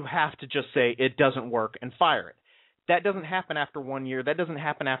point, you have to just say it doesn't work and fire it. That doesn't happen after 1 year. That doesn't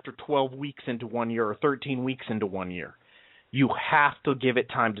happen after 12 weeks into 1 year or 13 weeks into 1 year. You have to give it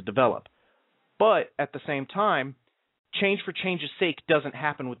time to develop. But at the same time, change for change's sake doesn't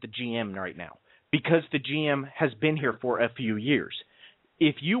happen with the GM right now, because the GM has been here for a few years.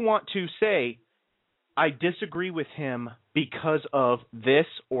 If you want to say, I disagree with him because of this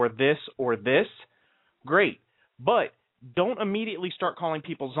or this or this, great. But don't immediately start calling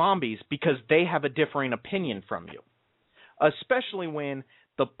people zombies because they have a differing opinion from you. Especially when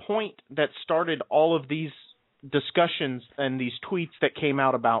the point that started all of these discussions and these tweets that came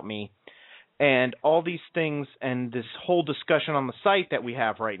out about me and all these things and this whole discussion on the site that we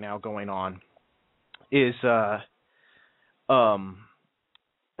have right now going on is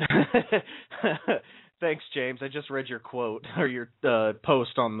thanks, James. I just read your quote or your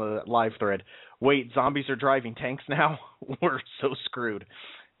post on the live thread. Wait, zombies are driving tanks now? We're so screwed.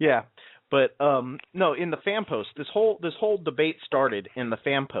 Yeah. But no, in the fan post, this whole debate started in the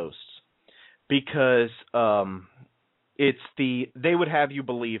fan posts because it's the They Would Have You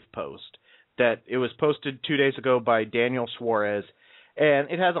Believe post that it was posted 2 days ago by Daniel Suarez, and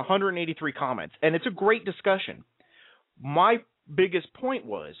it has 183 comments, and it's a great discussion. My biggest point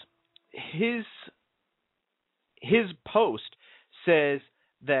was his post says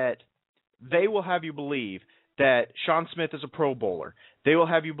that they will have you believe that Sean Smith is a Pro Bowler. They will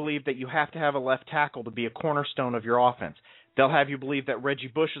have you believe that you have to have a left tackle to be a cornerstone of your offense. They'll have you believe that Reggie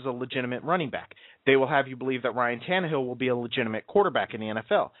Bush is a legitimate running back. They will have you believe that Ryan Tannehill will be a legitimate quarterback in the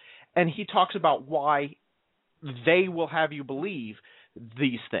NFL. And he talks about why they will have you believe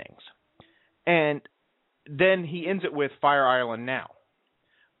these things. And then he ends it with Fire Ireland now.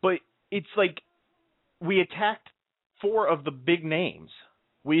 But it's like we attacked 4 of the big names.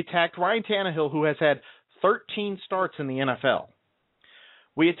 We attacked Ryan Tannehill, who has had 13 starts in the NFL.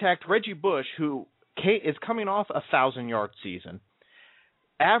 We attacked Reggie Bush, who is coming off a 1,000-yard season,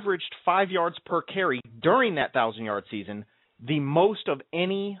 averaged 5 yards per carry during that 1,000-yard season, the most of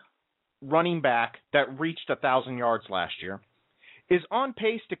any running back that reached 1,000 yards last year, is on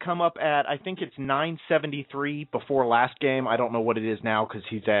pace to come up at, I think it's 973 before last game. I don't know what it is now because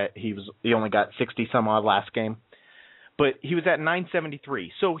he only got 60 some odd last game, but he was at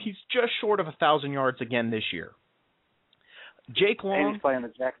 973. So he's just short of 1,000 yards again this year. Jake Long. And he's playing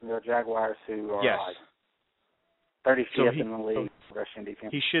the Jacksonville Jaguars, who are like 35th in the league rushing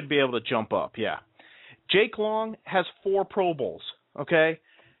defense. He should be able to jump up. Yeah. Jake Long has 4 Pro Bowls. Okay.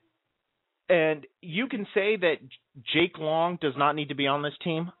 And you can say that Jake Long does not need to be on this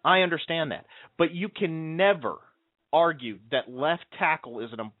team. I understand that. But you can never argue that left tackle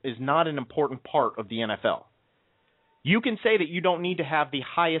is not an important part of the NFL. You can say that you don't need to have the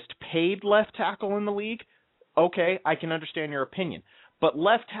highest paid left tackle in the league. Okay, I can understand your opinion. But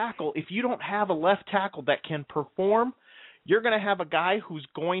left tackle, if you don't have a left tackle that can perform, you're going to have a guy who's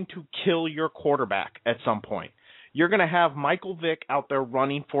going to kill your quarterback at some point. You're going to have Michael Vick out there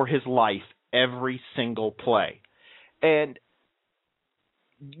running for his life every single play. And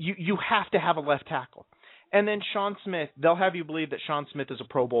you have to have a left tackle. And then Sean Smith, they'll have you believe that Sean Smith is a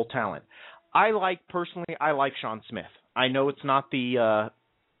Pro Bowl talent. Personally, I like Sean Smith. I know it's not the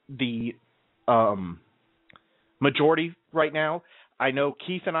majority right now. I know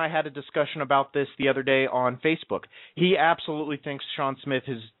Keith and I had a discussion about this the other day on Facebook. He absolutely thinks Sean Smith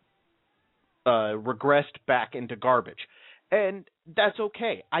has regressed back into garbage. And that's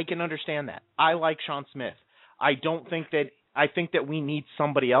okay. I can understand that. I like Sean Smith. I think that we need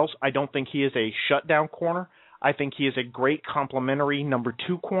somebody else. I don't think he is a shutdown corner. I think he is a great complementary number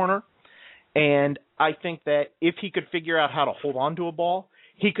 2 corner. And I think that if he could figure out how to hold on to a ball,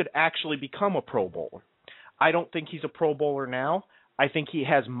 he could actually become a Pro Bowler. I don't think he's a Pro Bowler now. I think he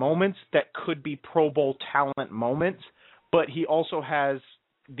has moments that could be Pro Bowl talent moments, but he also has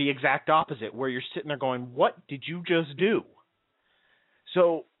the exact opposite where you're sitting there going, what did you just do?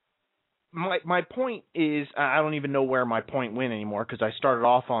 So my point is, I don't even know where my point went anymore because I started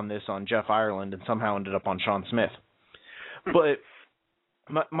off on this on Jeff Ireland and somehow ended up on Sean Smith. But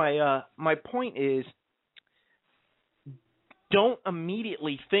my point is, don't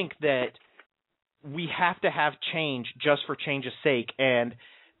immediately think that we have to have change just for change's sake, and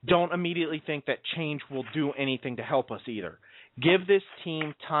don't immediately think that change will do anything to help us either. Give this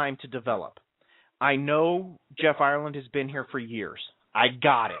team time to develop. I know Jeff Ireland has been here for years. I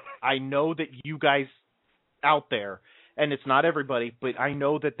got it. I know that you guys out there, and it's not everybody, but I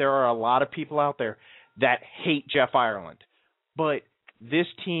know that there are a lot of people out there that hate Jeff Ireland. But this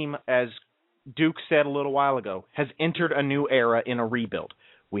team, as Duke said a little while ago, has entered a new era in a rebuild.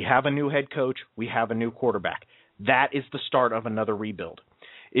 We have a new head coach. We have a new quarterback. That is the start of another rebuild.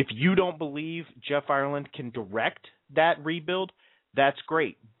 If you don't believe Jeff Ireland can direct that rebuild, that's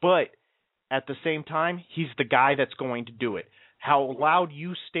great. But at the same time, he's the guy that's going to do it. How loud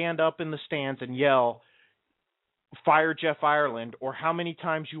you stand up in the stands and yell, fire Jeff Ireland, or how many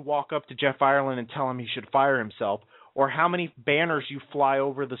times you walk up to Jeff Ireland and tell him he should fire himself, or how many banners you fly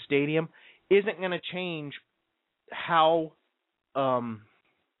over the stadium, isn't going to change how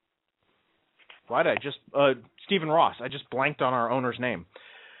Stephen Ross. I just blanked on our owner's name.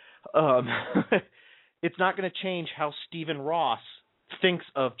 It's not going to change how Stephen Ross thinks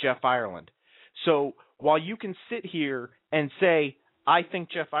of Jeff Ireland. So while you can sit here and say, I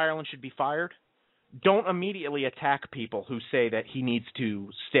think Jeff Ireland should be fired, don't immediately attack people who say that he needs to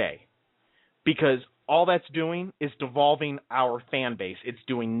stay. Because all that's doing is devolving our fan base. It's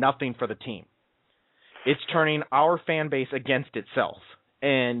doing nothing for the team. It's turning our fan base against itself.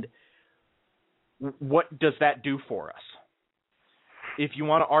 And what does that do for us? If you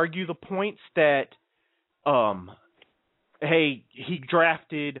want to argue the points that, hey, he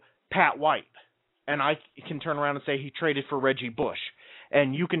drafted Pat White, and I can turn around and say he traded for Reggie Bush,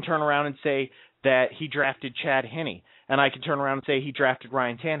 and you can turn around and say that he drafted Chad Henne, and I can turn around and say he drafted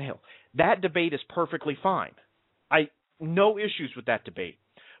Ryan Tannehill. That debate is perfectly fine. No issues with that debate.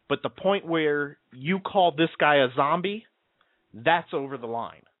 But the point where you call this guy a zombie, that's over the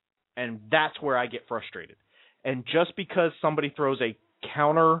line. And that's where I get frustrated. And just because somebody throws a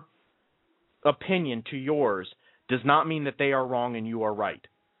counter opinion to yours does not mean that they are wrong and you are right.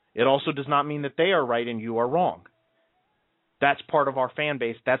 It also does not mean that they are right and you are wrong. That's part of our fan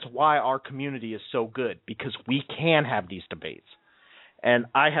base. That's why our community is so good, because we can have these debates. And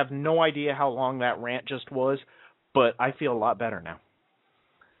I have no idea how long that rant just was, but I feel a lot better now.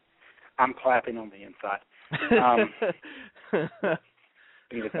 I'm clapping on the inside.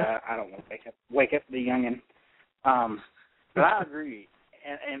 Because I don't want to wake up the youngin. But I agree,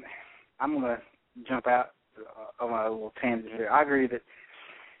 and I'm going to jump out on a little tangent here. I agree that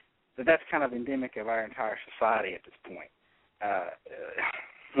that's kind of endemic of our entire society at this point.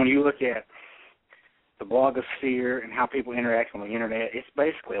 When you look at the blogosphere and how people interact on the internet, it's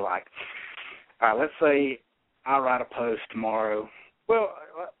basically like, all right, let's say I write a post tomorrow. Well,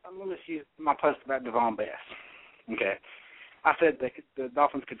 let's use my post about Devon Bass. Okay. I said the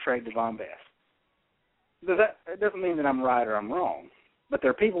Dolphins could trade Devon Bass. It doesn't mean that I'm right or I'm wrong, but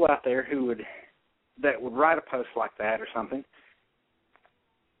there are people out there that would write a post like that or something,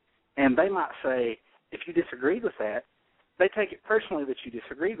 and they might say, if you disagreed with that, they take it personally that you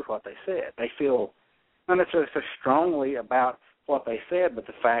disagreed with what they said. They feel not necessarily so strongly about what they said, but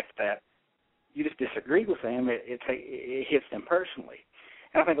the fact that you just disagreed with them, it hits them personally.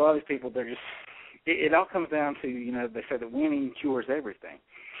 And I think a lot of these people, it all comes down to, they say that winning cures everything.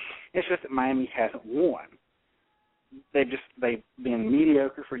 It's just that Miami hasn't won. They've been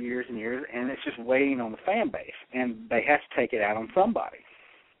mediocre for years and years, and it's just waiting on the fan base, and they have to take it out on somebody.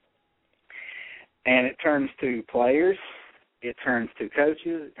 And it turns to players, it turns to coaches,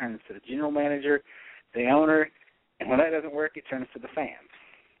 it turns to the general manager, the owner, and when that doesn't work, it turns to the fans.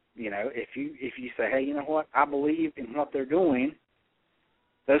 If you say, hey, you know what, I believe in what they're doing,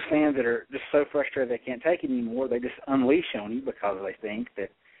 those fans that are just so frustrated they can't take it anymore, they just unleash on you because they think that,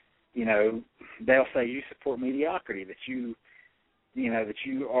 they'll say you support mediocrity, that you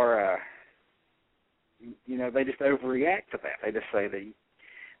are, they just overreact to that. They just say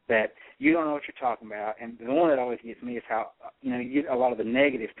that you don't know what you're talking about. And the one that always gets me is how, you get a lot of the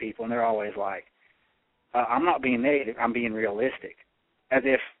negative people, and they're always like, I'm not being negative, I'm being realistic, as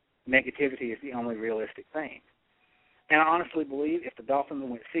if negativity is the only realistic thing. And I honestly believe if the Dolphins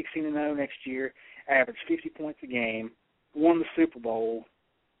went 16-0 next year, averaged 50 points a game, won the Super Bowl,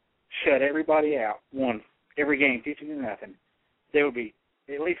 shut everybody out, won every game 50-0, there would be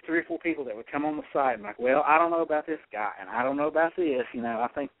at least 3 or 4 people that would come on the side and like, well, I don't know about this guy, and I don't know about this. I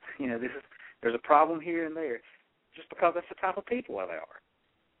think there's a problem here and there, just because that's the type of people they are.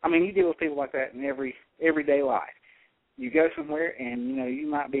 I mean, you deal with people like that in everyday life. You go somewhere and you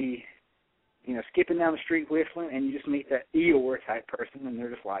might be skipping down the street whistling, and you just meet that Eeyore type person, and they're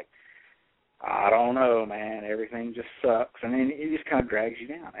just like, I don't know, man, everything just sucks, and then it just kind of drags you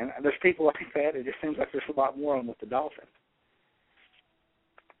down. And there's people like that. It just seems like there's a lot more of them with the Dolphins.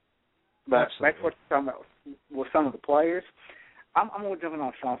 But Absolutely. That's what you're talking about with some of the players. I'm going to jump in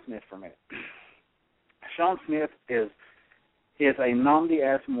on Sean Smith for a minute. Sean Smith is a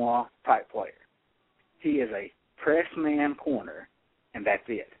non-de-as-moi type player. He is a press man corner, and that's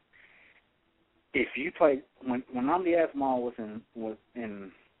it. If you played when Nnamdi Asomugha was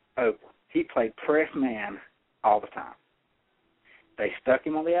in Oakland, he played press man all the time. They stuck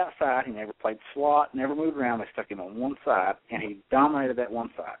him on the outside. He never played slot, never moved around. They stuck him on one side, and he dominated that one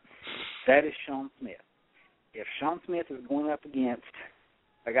side. That is Sean Smith. If Sean Smith is going up against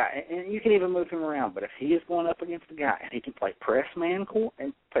a guy, and you can even move him around, but if he is going up against a guy and he can play press man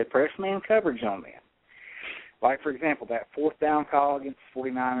coverage on them, like, for example, that 4th down call against the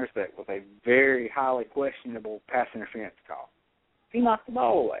 49ers that was a very highly questionable pass interference call. He knocked the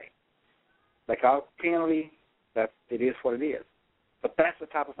ball away. They called a penalty. It is what it is. But that's the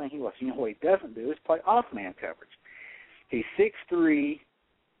type of thing he was. What he doesn't do is play off-man coverage. He's 6'3".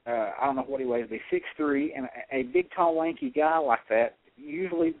 I don't know what he weighs, but he's 6'3", and a big, tall, lanky guy like that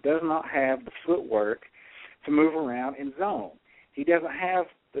usually does not have the footwork to move around in zone. He doesn't have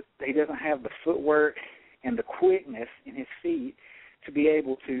the footwork and the quickness in his feet to be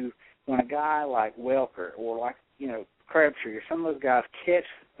able to, when a guy like Welker or like, Crabtree or some of those guys catch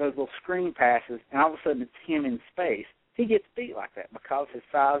those little screen passes and all of a sudden it's him in space, he gets beat like that because his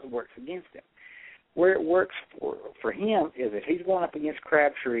size works against him. Where it works for him is if he's going up against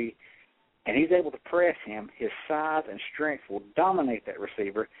Crabtree and he's able to press him, his size and strength will dominate that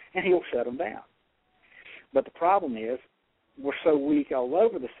receiver and he'll shut him down. But the problem is we're so weak all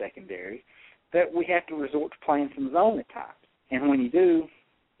over the secondary that we have to resort to playing some zone at times. And when you do,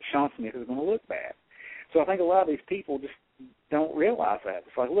 Sean Smith is going to look bad. So I think a lot of these people just don't realize that.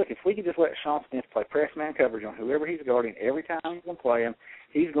 It's like, look, if we could just let Sean Smith play press man coverage on whoever he's guarding every time he's going to play him,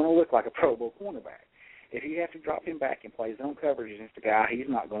 he's going to look like a Pro Bowl cornerback. If you have to drop him back and play zone coverage against a guy, he's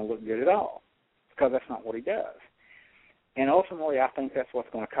not going to look good at all because that's not what he does. And ultimately, I think that's what's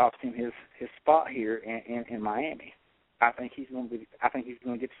going to cost him his spot here in Miami. I think he's going to get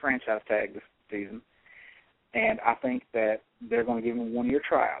the franchise tag this season, and I think that they're going to give him a 1-year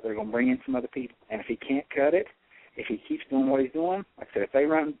tryout. They're going to bring in some other people, and if he can't cut it, if he keeps doing what he's doing, like I said, if they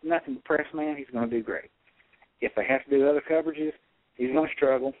run nothing but press man, he's going to do great. If they have to do other coverages, he's going to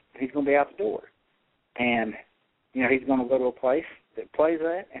struggle. He's going to be out the door, and he's going to go to a place that plays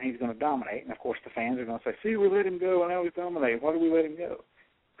that, and he's going to dominate. And of course, the fans are going to say, "See, we let him go. I know he's dominating. Why do we let him go?"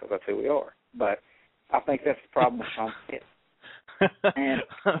 Because that's who we are. But I think that's the problem with Sean Smith. And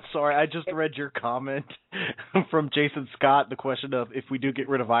I'm sorry, I just read your comment from Jason Scott, the question of if we do get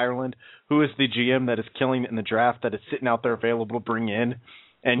rid of Ireland, who is the GM that is killing it in the draft that is sitting out there available to bring in?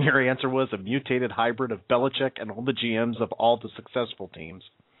 And your answer was a mutated hybrid of Belichick and all the GMs of all the successful teams.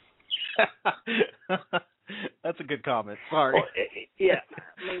 That's a good comment. Sorry. Well, yeah,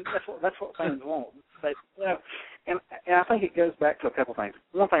 I mean that's what fans want. But and I think it goes back to a couple things.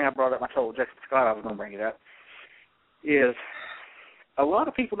 One thing I brought up, I told Jason Scott I was going to bring it up, is a lot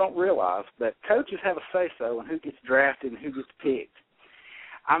of people don't realize that coaches have a say-so in who gets drafted and who gets picked.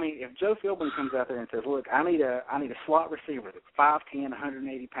 I mean, if Joe Philbin comes out there and says, "Look, I need a slot receiver that's 5'10",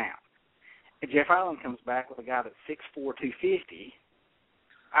 180 pounds," and Jeff Ireland comes back with a guy that's 6'4", 250,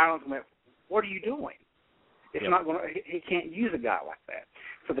 Ireland's going, "What are you doing?" It's not going to. He can't use a guy like that.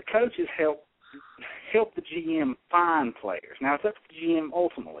 So the coaches help the GM find players. Now it's up to the GM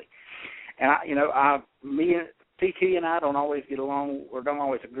ultimately. And me and TT and I don't always get along or don't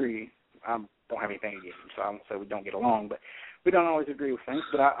always agree. I don't have anything against him, so I won't say we don't get along. But we don't always agree with things.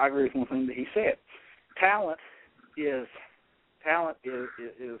 But I agree with one thing that he said. Talent is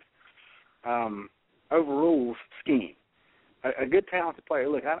overrules scheme. A good talented player.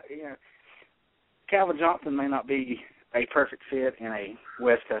 Look, Calvin Johnson may not be a perfect fit in a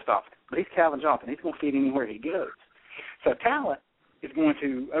West Coast offense, but he's Calvin Johnson. He's going to fit anywhere he goes. So talent is going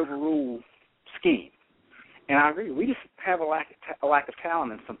to overrule scheme. And I agree. We just have a lack of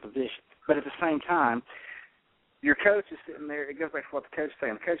talent in some positions. But at the same time, your coach is sitting there. It goes back to what the coach is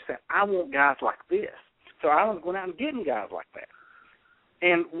saying. The coach is saying, "I want guys like this." So Ireland's going out and getting guys like that.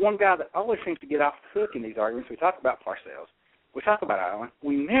 And one guy that always seems to get off the hook in these arguments, we talk about Parcells, we talk about Ireland,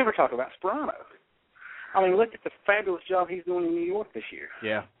 we never talk about Sperano. I mean, look at the fabulous job he's doing in New York this year.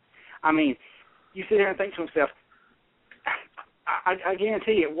 Yeah. I mean, you sit there and think to himself, I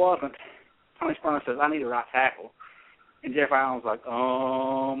guarantee it wasn't, Tony Sperano says, "I need a right tackle." And Jeff Ireland's like,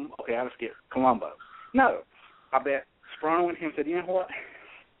 okay, I'll just get Colombo. No. I bet Sperano went to him and said, "You know what?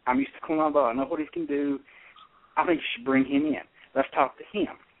 I'm used to Colombo. I know what he can do. I think you should bring him in. Let's talk to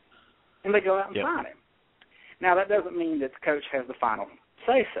him." And they go out and sign him. Now, that doesn't mean that the coach has the final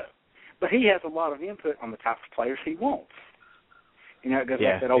say-so. But he has a lot of input on the types of players he wants. It goes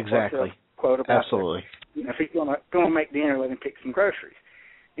back to that old quote about if he's going to make dinner, let him pick some groceries.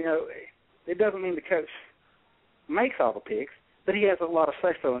 It doesn't mean the coach makes all the picks, but he has a lot of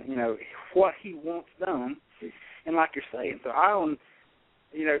say-so in, what he wants done. And like you're saying, so Ireland,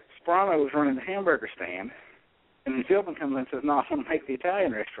 Sperano was running the hamburger stand, and then Philbin comes in and says, "No, I want to make the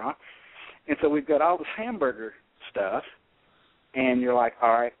Italian restaurant." And so we've got all this hamburger stuff, and you're like,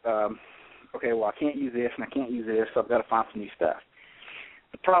 all right, okay, well, I can't use this and I can't use this, so I've got to find some new stuff.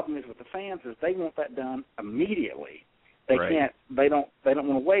 The problem is with the fans is they want that done immediately. They can't. They don't want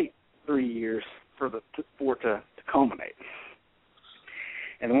to wait 3 years for it to culminate.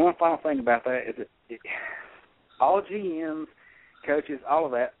 And the one final thing about that is that all GMs, coaches, all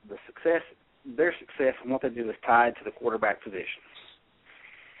of that, their success and what they do is tied to the quarterback position.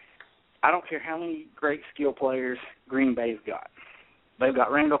 I don't care how many great skill players Green Bay's got. They've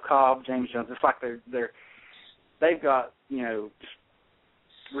got Randall Cobb, James Jones. It's like they've got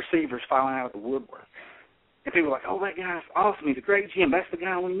receivers filing out of the woodwork. And people are like, "Oh, that guy's awesome. He's a great GM. That's the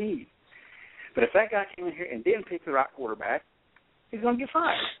guy we need." But if that guy came in here and didn't pick the right quarterback, he's going to get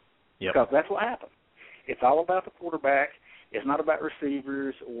fired. Yep. Because that's what happens. It's all about the quarterback. It's not about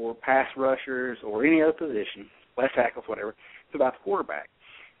receivers or pass rushers or any other position, left tackles, whatever. It's about the quarterback.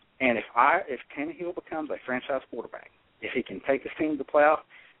 And if Tannehill becomes a franchise quarterback, if he can take his team to the playoff,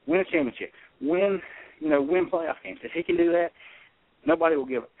 win a championship, win playoff games, if he can do that, nobody will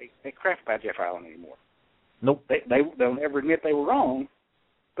give a crap about Jeff Ireland anymore. Nope. They'll never admit they were wrong,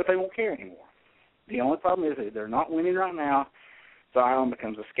 but they won't care anymore. The only problem is that they're not winning right now, so Ireland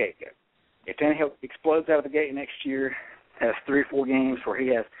becomes a scapegoat. If Tannehill explodes out of the gate next year, has 3 or 4 games where he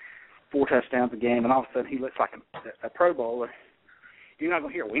has 4 touchdowns a game, and all of a sudden he looks like a Pro Bowler, you're not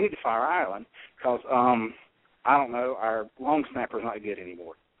going to hear, "We need to fire Ireland because, I don't know, our long snapper's not good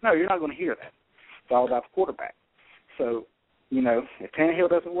anymore." No, you're not going to hear that. It's all about the quarterback. So, if Tannehill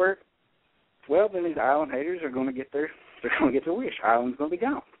doesn't work, well, then these Ireland haters are going to get their wish. Ireland's going to be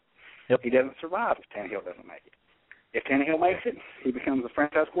gone. Yep. He doesn't survive if Tannehill doesn't make it. If Tannehill makes it, he becomes a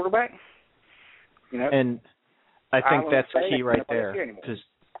franchise quarterback. And I think that's key right there. Because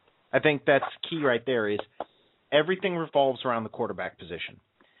I think that's key right there is everything revolves around the quarterback position.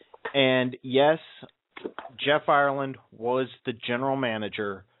 And yes, Jeff Ireland was the general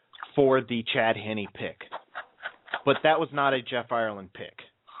manager for the Chad Henne pick. But that was not a Jeff Ireland pick.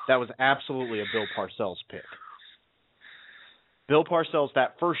 That was absolutely a Bill Parcells pick. Bill Parcells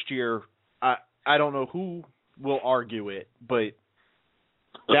that first year, I don't know who will argue it, but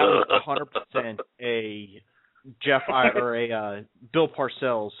That was 100% a Bill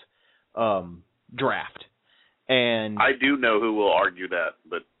Parcells draft. And I do know who will argue that,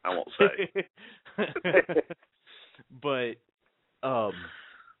 but I won't say. But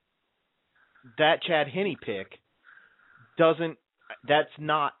that Chad Henne pick that's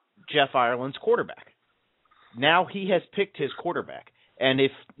not Jeff Ireland's quarterback. Now he has picked his quarterback. And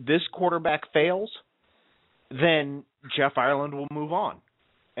if this quarterback fails, then Jeff Ireland will move on.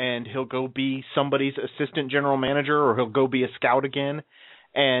 And he'll go be somebody's assistant general manager, or he'll go be a scout again,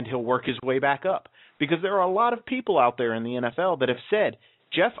 and he'll work his way back up. Because there are a lot of people out there in the NFL that have said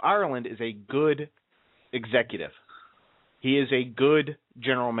Jeff Ireland is a good executive. He is a good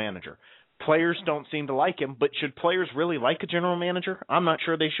general manager. Players don't seem to like him, but should players really like a general manager? I'm not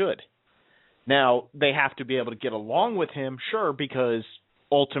sure they should. Now, they have to be able to get along with him, sure, because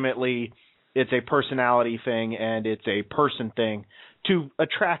ultimately it's a personality thing and it's a person thing to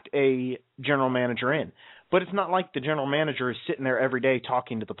attract a general manager in. But it's not like the general manager is sitting there every day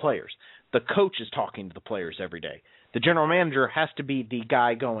talking to the players. The coach is talking to the players every day. The general manager has to be the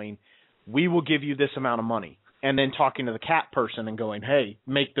guy going, we will give you this amount of money, and then talking to the cap person and going, hey,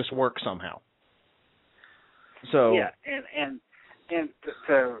 make this work somehow. So yeah, and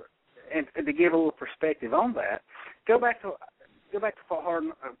to give a little perspective on that, go back to Hard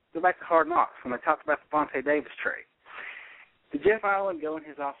Knocks when they talked about the Vontae Davis trade. Did Jeff Ireland go in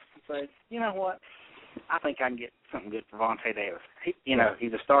his office and say, you know what, I think I can get something good for Vontae Davis.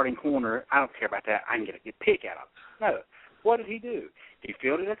 He's a starting corner. I don't care about that. I can get a good pick out of him. No. What did he do? He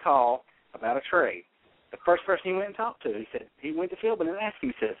fielded a call about a trade. The first person he went and talked to, he went to Philbin and asked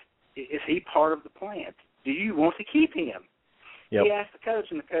him, he says, is he part of the plan? Do you want to keep him? Yep. He asked the coach,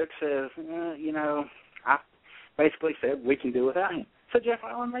 and the coach says, I basically said we can do without him. So Jeff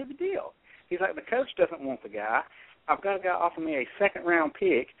Ireland made the deal. He's like, the coach doesn't want the guy. I've got a guy offer me a second-round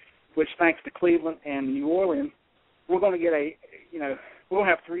pick, which thanks to Cleveland and New Orleans, we're going to get we're going to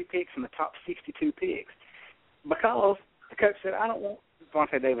have 3 picks in the top 62 picks. Because the coach said, I don't want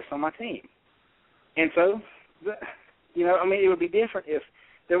Vontae Davis on my team. And so, it would be different if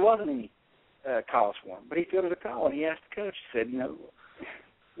there wasn't any calls for him. But he fielded a call, and he asked the coach, he said,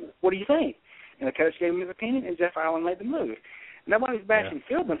 what do you think? And the coach gave him his opinion, and Jeff Ireland made the move. Nobody's bashing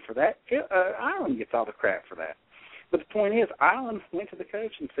Philbin for that. Ireland gets all the crap for that. But the point is, Ireland went to the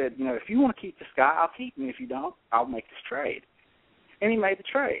coach and said, if you want to keep this guy, I'll keep him. If you don't, I'll make this trade. And he made the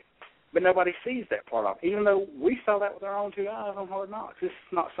trade. But nobody sees that part of it, even though we saw that with our own 2 eyes on Hard Knocks. This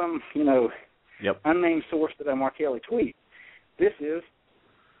is not some, unnamed source that Mark Kelly tweet. This is,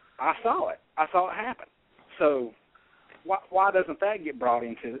 I saw it. I saw it happen. So why doesn't that get brought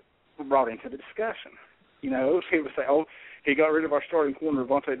into the discussion? People say, he got rid of our starting corner,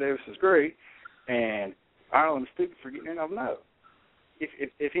 Vontae Davis is great, and Ireland is stupid for getting rid of him. No.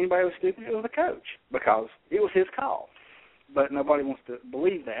 If anybody was stupid, it was the coach, because it was his call. But nobody wants to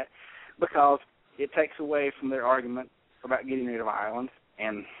believe that, because it takes away from their argument about getting rid of Ireland,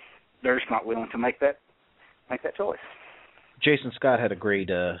 and they're just not willing to make that choice. Jason Scott had a great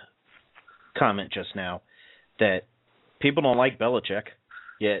comment just now that people don't like Belichick,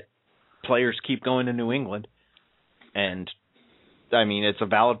 yet players keep going to New England. And, it's a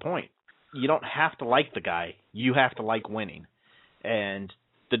valid point. You don't have to like the guy. You have to like winning. And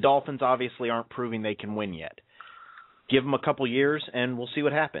the Dolphins obviously aren't proving they can win yet. Give them a couple years, and we'll see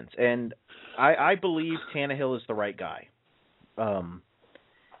what happens. And I believe Tannehill is the right guy.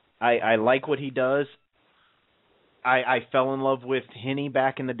 I like what he does. I fell in love with Henne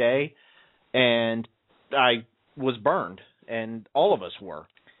back in the day, and I was burned, and all of us were.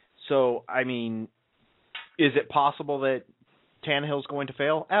 So, is it possible that Tannehill's going to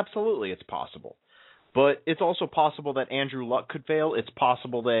fail? Absolutely, it's possible. But it's also possible that Andrew Luck could fail. It's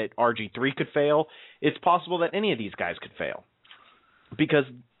possible that RG3 could fail. It's possible that any of these guys could fail, because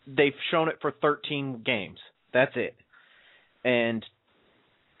they've shown it for 13 games. That's it. And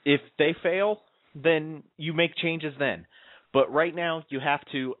if they fail, then you make changes then. But right now, you have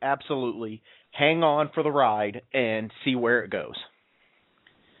to absolutely hang on for the ride and see where it goes.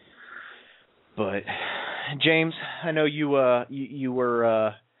 But, James, I know you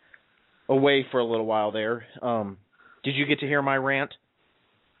were away for a little while there. Did you get to hear my rant?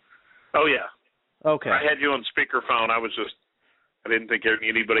 Oh, yeah. Okay. I had you on speakerphone. I didn't think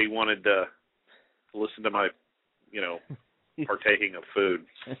anybody wanted to listen to my, partaking of food.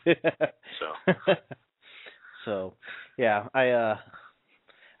 So, yeah,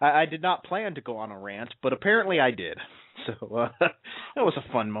 I did not plan to go on a rant, but apparently I did. So that was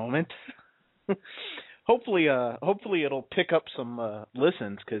a fun moment. Hopefully it'll pick up some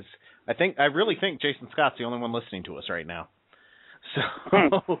listens, because I really think Jason Scott's the only one listening to us right now.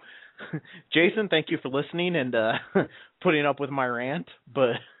 So, Jason, thank you for listening and putting up with my rant.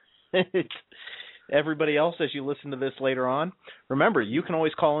 But everybody else, as you listen to this later on, remember, you can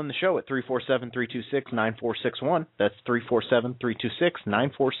always call in the show at 347-326-9461. That's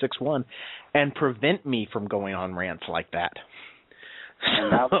 347-326-9461, and prevent me from going on rants like that.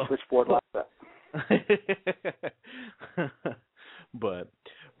 And now the switchboard like that. But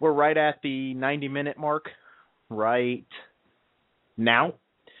we're right at the 90-minute mark right now.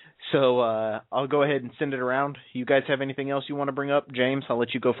 So I'll go ahead and send it around. You guys have anything else you want to bring up? James, I'll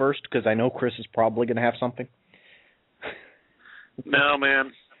let you go first because I know Chris is probably going to have something. No,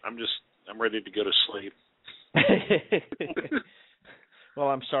 man. I'm ready to go to sleep. Well,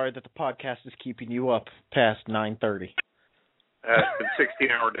 I'm sorry that the podcast is keeping you up past 9:30. It's been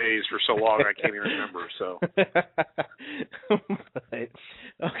 16-hour days for so long I can't even remember. So.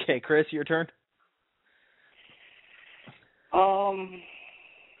 Okay, Chris, your turn.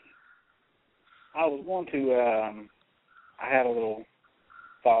 I was going to. I had a little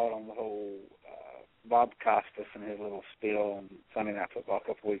thought on the whole Bob Costas and his little spiel on Sunday Night Football a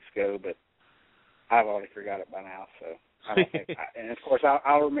couple weeks ago, but I've already forgot it by now. So I don't think. And of course,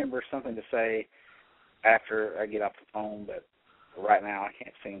 I'll remember something to say after I get off the phone, but right now I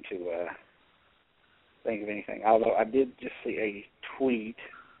can't seem to think of anything. Although I did just see a tweet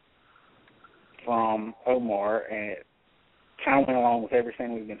from Omar, and it kind of went along with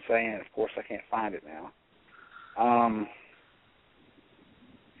everything we've been saying, and of course I can't find it now.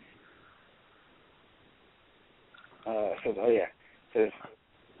 It says,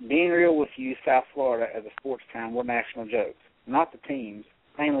 being real with you, South Florida as a sports town, we're national jokes. Not the teams,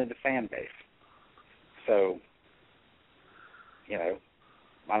 mainly the fan base. So,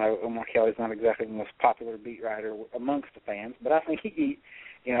 I know Omar Kelly's not exactly the most popular beat writer amongst the fans, but I think he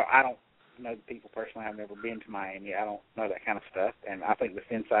I don't know the people personally. I've never been to Miami. I don't know that kind of stuff. And I think the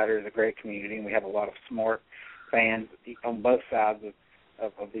Phinsider is a great community, and we have a lot of smart fans on both sides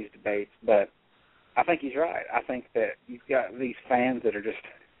of these debates. But I think he's right. I think that you've got these fans that are just,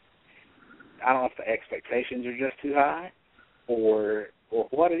 I don't know if the expectations are just too high or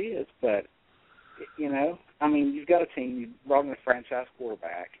what it is, but, you've got a team, you brought in a franchise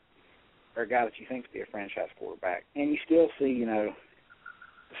quarterback, or a guy that you think to be a franchise quarterback, and you still see, the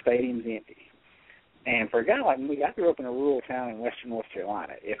stadium's empty. And for a guy like me, I grew up in a rural town in western North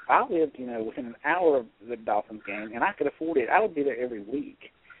Carolina. If I lived, within an hour of the Dolphins game, and I could afford it, I would be there every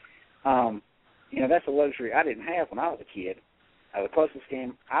week. That's a luxury I didn't have when I was a kid. The closest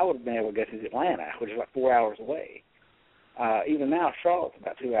game I would have been able to go to is Atlanta, which is like 4 hours away. Even now, Charlotte's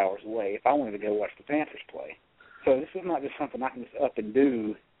about 2 hours away if I wanted to go watch the Panthers play. So this is not just something I can just up and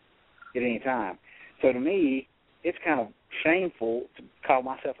do at any time. So to me, it's kind of shameful to call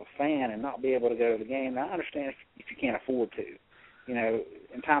myself a fan and not be able to go to the game. Now, I understand if you can't afford to, and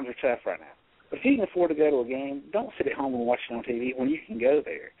times are tough right now. But if you can afford to go to a game, don't sit at home and watch it on TV when you can go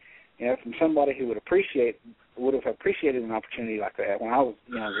there. From somebody who would have appreciated an opportunity like that when I was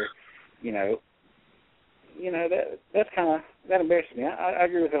younger, that embarrasses me. I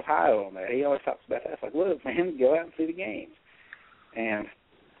agree with Ohio on that. He always talks about that. It's like, look, man, go out and see the games. And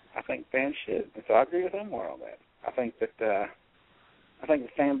I think fans should. And so I agree with Omar on that. I think that the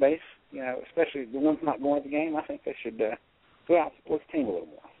fan base, especially the ones not going to the game, I think they should go out and support the team a little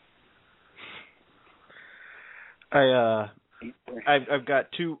more. I've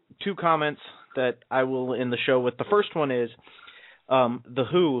got two comments that I will end the show with. The first one is The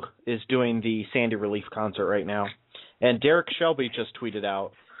Who is doing the Sandy Relief concert right now, and Derek Shelby just tweeted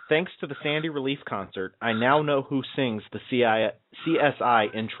out, "Thanks to the Sandy Relief concert, I now know who sings the CSI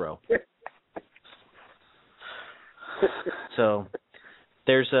intro." So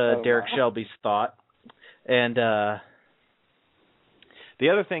there's Derek Shelby's thought. And the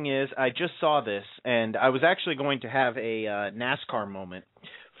other thing is, I just saw this, and I was actually going to have a NASCAR moment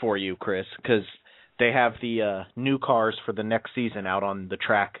for you, Chris, because they have the new cars for the next season out on the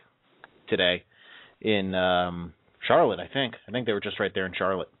track today in Charlotte, I think. I think they were just right there in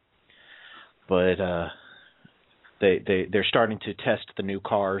Charlotte. But they're starting to test the new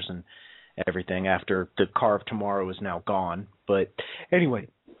cars and everything after the car of tomorrow is now gone. But anyway,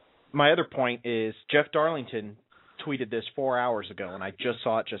 my other point is Jeff Darlington tweeted this 4 hours ago, and I just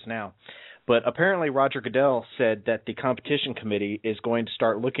saw it just now. But apparently Roger Goodell said that the competition committee is going to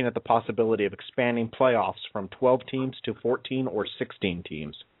start looking at the possibility of expanding playoffs from 12 teams to 14 or 16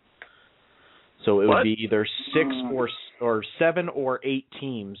 teams. So it would be either 6 or 7 or 8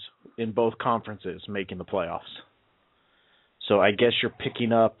 teams in both conferences making the playoffs. So I guess you're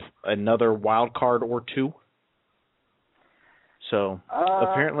picking up another wild card or two. So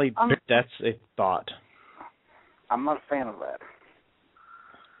apparently that's a thought. I'm not a fan of that.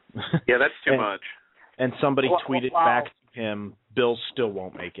 Yeah, that's too much. And somebody tweeted back to him, Bills still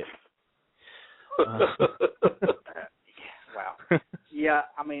won't make it. Wow. Yeah,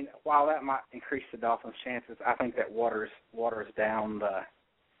 I mean, while that might increase the Dolphins' chances, I think that waters down the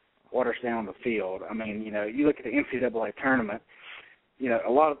field. I mean, you look at the NCAA tournament.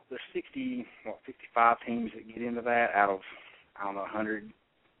 A lot of there's 55 teams that get into that out of 100,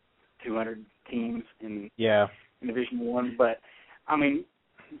 200 teams in Division I. But I mean,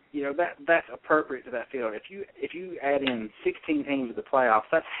 that's appropriate to that field. If you add in 16 teams to the playoffs,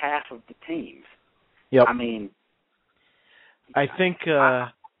 that's half of the teams. Yep. I mean, I think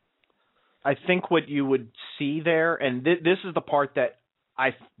what you would see there, and this is the part that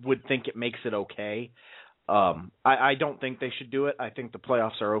I would think it makes it okay. I don't think they should do it. I think the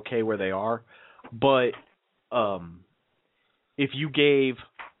playoffs are okay where they are. But if you gave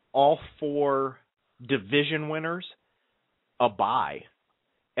all 4 division winners a bye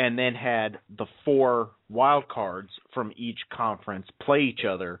and then had the 4 wild cards from each conference play each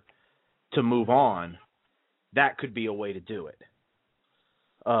other to move on, that could be a way to do it.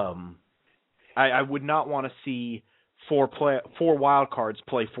 I would not want to see 4 wild cards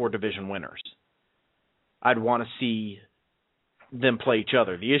play 4 division winners. I'd want to see them play each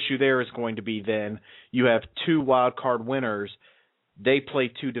other. The issue there is going to be then you have 2 wild card winners, they play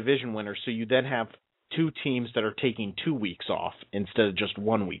 2 division winners, so you then have 2 teams that are taking 2 weeks off instead of just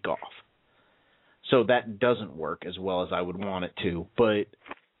 1 week off. So that doesn't work as well as I would want it to, but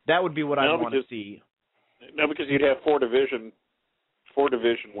that would be what I want to see. No, because you'd have 4 division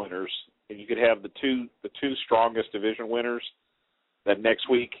winners, and you could have the two strongest division winners that next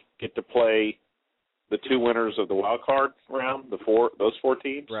week get to play the 2 winners of the wild card round, those 4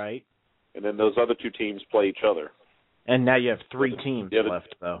 teams, right? And then those other 2 teams play each other. And now you have 3 teams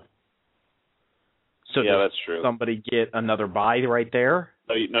left, though. So that's true. Somebody get another bye right there?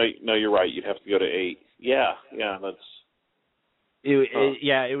 No, you're right. You'd have to go to 8. Yeah, that's.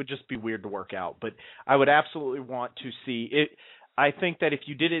 It would just be weird to work out. But I would absolutely want to see it. I think that if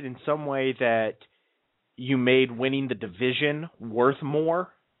you did it in some way that you made winning the division worth more,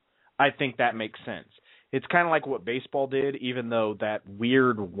 I think that makes sense. It's kind of like what baseball did, even though that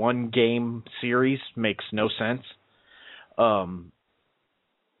weird 1-game series makes no sense.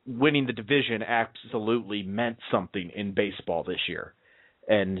 Winning the division absolutely meant something in baseball this year.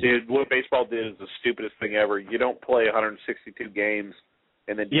 And dude, what baseball did is the stupidest thing ever. You don't play 162 games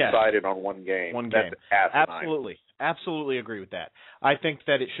and then decide it on 1 game. That's asinine. Absolutely agree with that. I think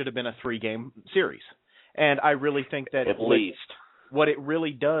that it should have been a 3-game series. And I really think that at least what it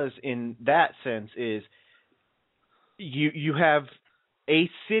really does in that sense is you have a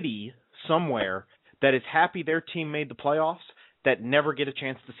city somewhere that is happy their team made the playoffs that never get a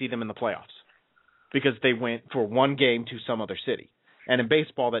chance to see them in the playoffs because they went for 1 game to some other city. And in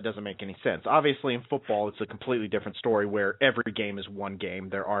baseball, that doesn't make any sense. Obviously, in football, it's a completely different story where every game is 1 game.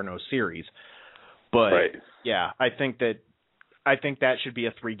 There are no series. But, yeah, I think that should be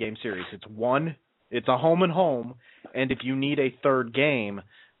a 3-game series. It's a home and home, and if you need a 3rd game,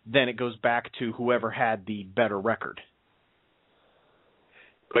 then it goes back to whoever had the better record.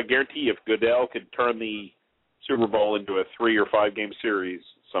 But I guarantee you, if Goodell could turn the Super Bowl into a 3 or 5 game series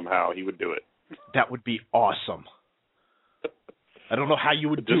somehow, he would do it. That would be awesome. I don't know how you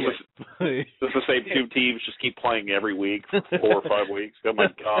would do it. Just the same 2 teams just keep playing every week for 4 or 5 weeks. Oh, my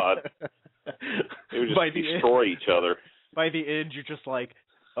God. They would just destroy each other. By the end, you're just like,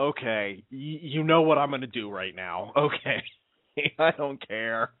 okay, you know what I'm going to do right now. Okay. I don't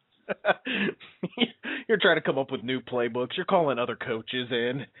care. You're trying to come up with new playbooks. You're calling other coaches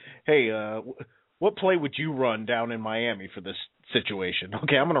in. Hey, what play would you run down in Miami for this situation?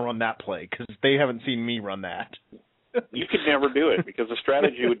 Okay, I'm going to run that play because they haven't seen me run that. You could never do it because the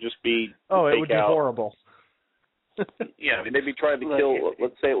strategy would just be it would be horrible. Yeah, I mean, they'd be trying to kill,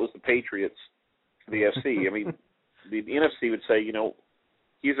 let's say it was the Patriots for the FC. I mean, the NFC would say,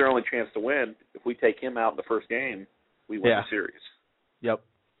 he's their only chance to win. If we take him out in the first game, we win the series. Yep.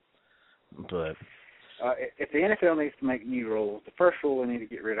 But if the NFL needs to make new rules, the first rule they need to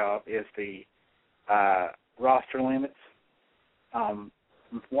get rid of is the roster limits. From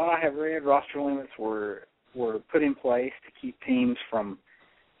what I have read, roster limits were put in place to keep teams from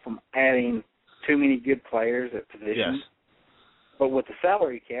adding too many good players at positions. Yes. But with the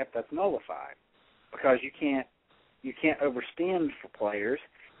salary cap, that's nullified because you can't overspend for players,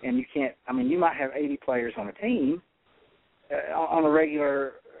 and you can't. I mean, you might have 80 players on a team on a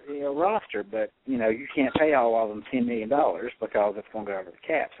regular roster, but you can't pay all of them $10 million because it's going to go over the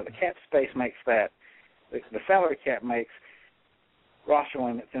cap. So the cap space makes that the salary cap makes roster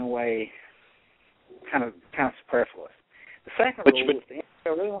limits in a way kind of superfluous. The second rule is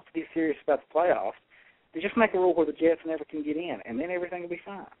really wants to be serious about the playoffs, they just make a rule where the Jets never can get in, and then everything will be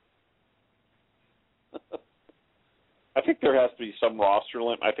fine. I think there has to be some roster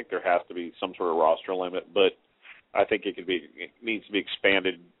limit. I think there has to be some sort of roster limit, but I think it needs to be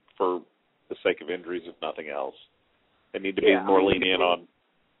expanded for the sake of injuries, if nothing else. They need to be more lenient on.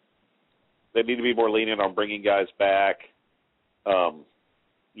 They need to be more lenient on bringing guys back.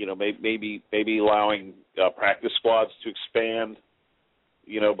 Maybe allowing practice squads to expand.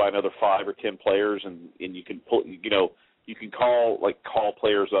 By another 5 or 10 players, and you can pull. You can call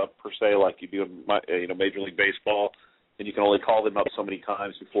players up per se, like you do in Major League Baseball, and you can only call them up so many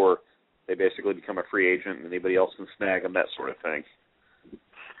times before they basically become a free agent, and anybody else can snag them. That sort of thing.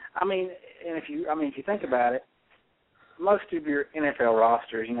 If you think about it, most of your NFL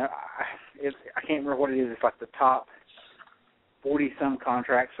rosters, I can't remember what it is. It's like the top 40-some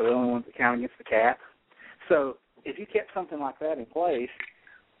contracts are the only ones that count against the cap. So if you kept something like that in place,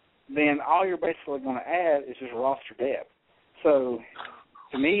 then all you're basically going to add is just roster depth. So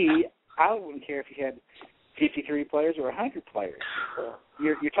to me, I wouldn't care if you had 53 players or 100 players.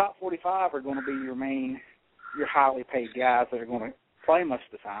 Your top 45 are going to be your highly paid guys that are going to play most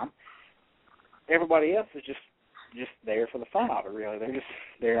of the time. Everybody else is just there for the fun of it, really. They're just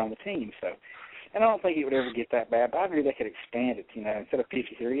there on the team. So, and I don't think it would ever get that bad, but I agree they could expand it, instead of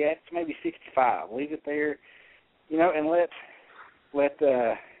 53, it's maybe 65. Leave it there, and let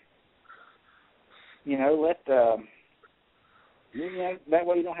that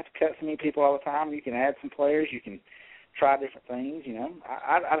way you don't have to cut so many people all the time. You can add some players. You can try different things.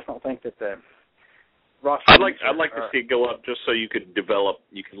 I just don't think that the roster. I'd like to see it go up just so you could develop.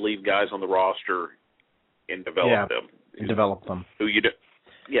 You can leave guys on the roster and develop them. And develop them. So you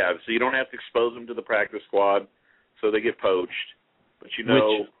don't have to expose them to the practice squad, so they get poached. But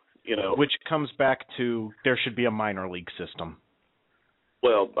which comes back to there should be a minor league system.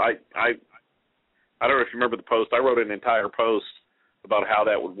 Well, I don't know if you remember the post. I wrote an entire post about how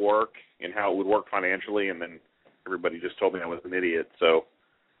that would work and how it would work financially, and then everybody just told me I was an idiot. So.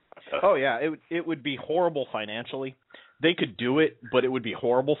 It would be horrible financially. They could do it, but it would be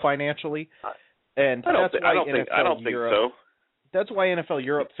horrible financially. And I don't think so. That's why NFL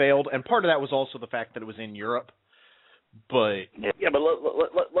Europe failed, and part of that was also the fact that it was in Europe. But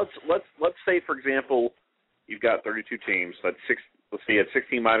let's say, for example, you've got 32 teams. That's six. Let's say you had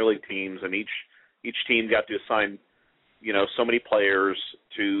 16 minor league teams, and each team got to assign, so many players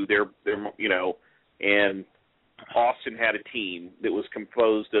to their and Austin had a team that was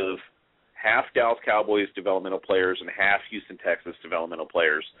composed of half Dallas Cowboys developmental players and half Houston, Texas developmental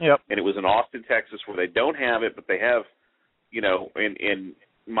players. Yep. And it was in Austin, Texas, where they don't have it, but they have, in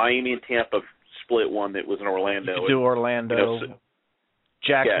Miami and Tampa split one that was in Orlando. You could do Orlando.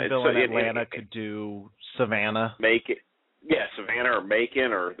 Jacksonville and Atlanta could do Savannah. Savannah or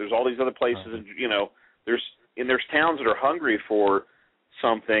Macon, or there's all these other places, and there's towns that are hungry for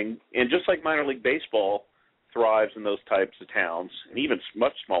something, and just like minor league baseball thrives in those types of towns, and even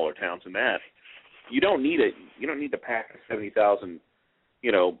much smaller towns than that. You don't need to pack a 70,000,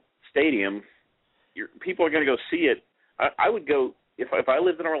 stadium. People are going to go see it. I would go if I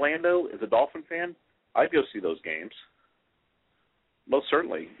lived in Orlando as a Dolphin fan. I'd go see those games. Most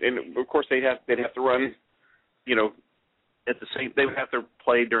certainly, and of course they'd have to run, at the same. They would have to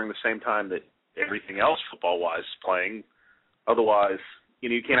play during the same time that everything else football wise is playing. Otherwise,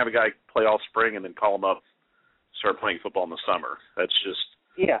 you can't have a guy play all spring and then call him up, start playing football in the summer. That's just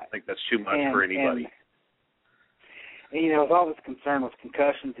I think that's too much for anybody. And with all this concern with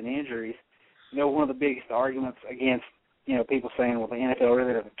concussions and injuries, one of the biggest arguments against people saying, well, the NFL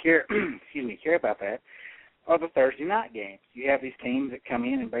really doesn't care care about that, are the Thursday night games. You have these teams that come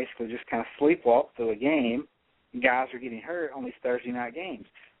in and basically just kind of sleepwalk through a game, and guys are getting hurt on these Thursday night games.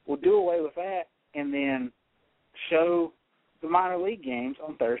 We'll do away with that and then show the minor league games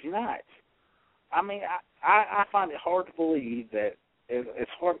on Thursday nights. I mean, I find it hard to believe that as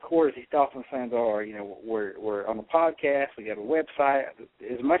hardcore as these Dolphins fans are, we're on the podcast, we have a website.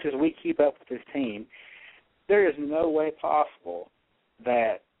 As much as we keep up with this team, there is no way possible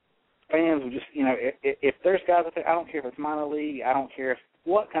that fans will just, if there's guys out there, I don't care if it's minor league, I don't care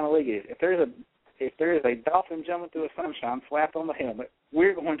what kind of league it is. If there is a Dolphin jumping through a sunshine slapped on the helmet,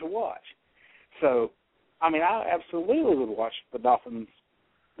 we're going to watch. So, I mean, I absolutely would watch the Dolphins,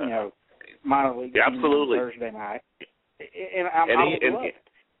 minor league games on Thursday night. And I would love it.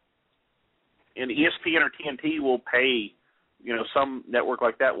 And ESPN or TNT will pay, some network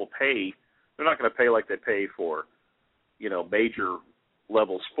like that will pay. They're not going to pay like they pay for, major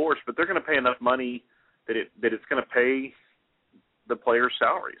level sports, but they're going to pay enough money that it's going to pay the players'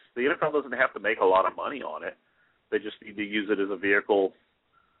 salaries. The NFL doesn't have to make a lot of money on it. They just need to use it as a vehicle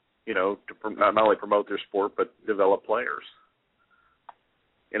to not only promote their sport but develop players.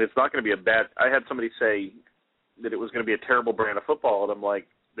 And it's not going to be a bad. I had somebody say that it was going to be a terrible brand of football, and I'm like,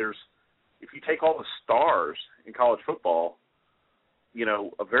 if you take all the stars in college football,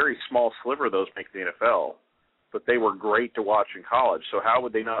 a very small sliver of those make the NFL, but they were great to watch in college. So how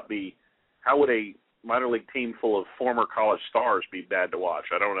would a minor league team full of former college stars be bad to watch?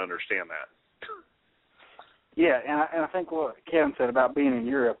 I don't understand that. Yeah, and I think what Kevin said about being in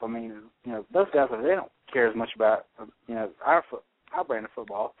Europe, I mean, those guys, they don't care as much about, our brand of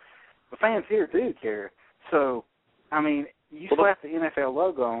football. The fans here do care. So, I mean, you slap the NFL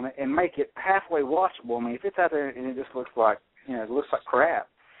logo on it and make it halfway watchable. I mean, if it's out there and it just looks like, it looks like crap.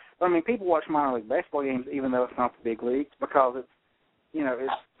 But, I mean, people watch minor league baseball games even though it's not the big leagues because it's,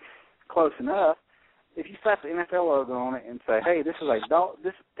 it's close enough. If you slap the NFL logo on it and say, hey, this is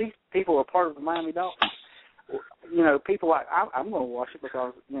these people are part of the Miami Dolphins, people like, I'm going to watch it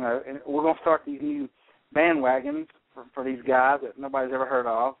because, and we're going to start these new bandwagons for these guys that nobody's ever heard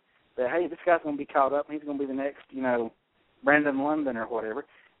of, that, hey, this guy's going to be caught up and he's going to be the next, Brandon London or whatever.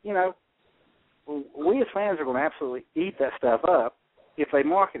 We as fans are going to absolutely eat that stuff up if they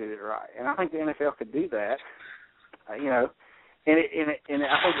marketed it right. And I think the NFL could do that, and I think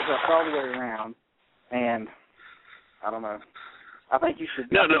it's all the way around. And I don't know. I think you should.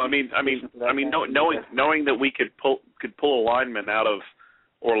 No. I mean, knowing that we could pull a lineman out of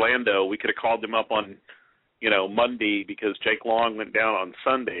Orlando, we could have called them up on, Monday because Jake Long went down on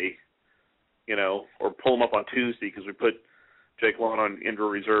Sunday, or pull him up on Tuesday because we put Jake Long on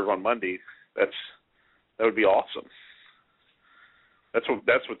injury reserve on Monday. That would be awesome. That's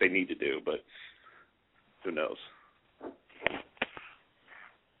what they need to do, but who knows?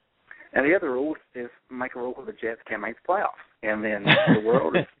 And the other rule is make a rule where the Jets can make the playoffs, and then the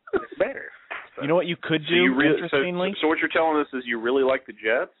world is better. So. You know what you could do, interestingly? So what you're telling us is you really like the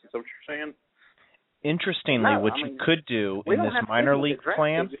Jets? Is that what you're saying? Interestingly, you could do in this minor league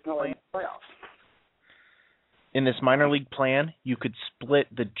plan, you could split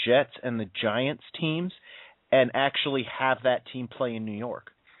the Jets and the Giants teams and actually have that team play in New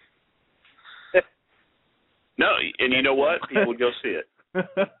York. No, and you know what? People would go see it.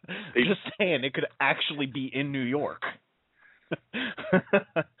 Just saying, it could actually be in New York.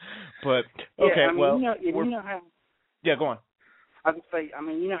 But okay, you know how. Yeah, go on. I would say,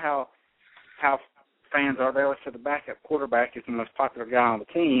 you know how fans are. They always say the backup quarterback is the most popular guy on the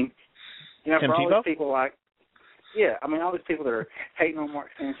team. Tim for all Tebow? these people all these people that are hating on Mark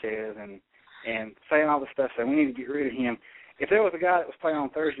Sanchez and saying all this stuff, saying we need to get rid of him. If there was a guy that was playing on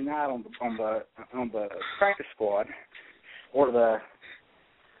Thursday night on the practice squad or the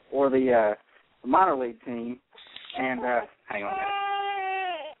minor league team, and hang on a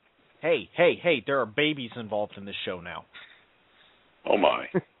minute. Hey, there are babies involved in this show now. Oh, my.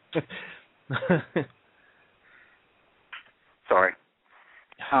 Sorry.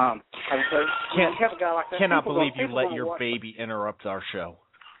 Cannot believe you let your baby interrupt our show.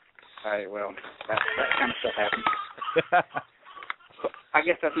 All right, well, that kind of stuff happens. I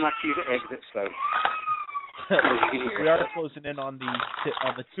guess that's my cue to exit, so... We are closing in on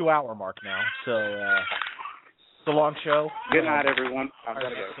the 2-hour mark now, so it's a long show. Good night, everyone. I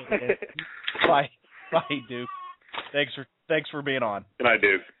gotta go. Bye, Duke. Thanks for being on. Good night,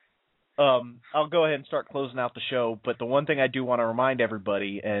 Duke. I'll go ahead and start closing out the show, but the one thing I do want to remind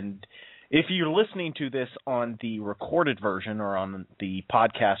everybody, and if you're listening to this on the recorded version or on the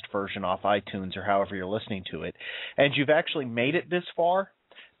podcast version off iTunes or however you're listening to it, and you've actually made it this far,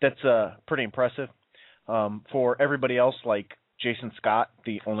 that's pretty impressive. For everybody else, like Jason Scott,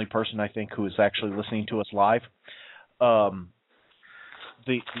 the only person I think who is actually listening to us live, the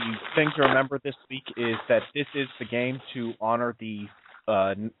thing to remember this week is that this is the game to honor the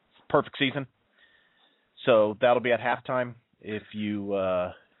perfect season. So that'll be at halftime. If you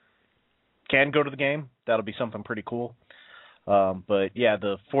can go to the game, that'll be something pretty cool. But yeah,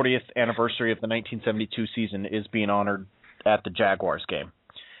 the 40th anniversary of the 1972 season is being honored at the Jaguars game.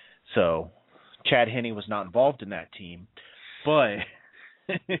 So Chad Henne was not involved in that team, but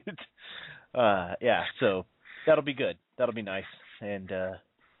yeah, so that'll be good. That'll be nice, and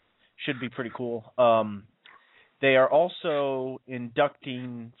should be pretty cool. They are also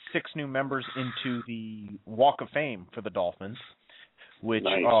inducting 6 new members into the Walk of Fame for the Dolphins, which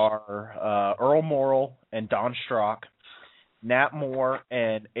are Earl Morrall and Don Strock, Nat Moore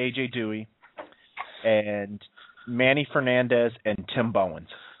and A.J. Dewey, and Manny Fernandez and Tim Bowens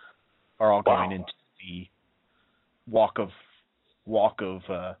are all going into the Walk of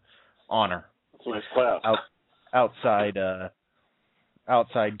Honor. That's a nice class.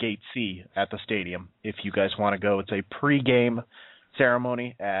 Outside Gate C at the stadium. If you guys want to go, it's a pregame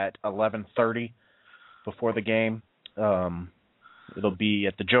ceremony at 11:30 before the game. It'll be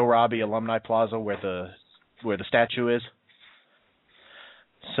at the Joe Robbie Alumni Plaza where the statue is.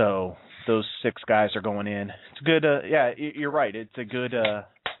 So those 6 guys are going in. It's good. Yeah, you're right. It's a good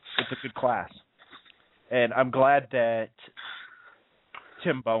class, and I'm glad that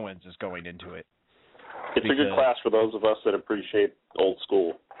Tim Bowens is going into it. It's a good class for those of us that appreciate old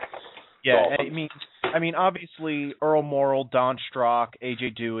school. Yeah, I mean, obviously Earl Morrill, Don Strock,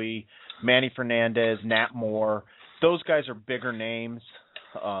 AJ Dewey, Manny Fernandez, Nat Moore. Those guys are bigger names.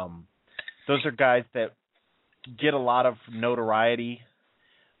 Those are guys that get a lot of notoriety.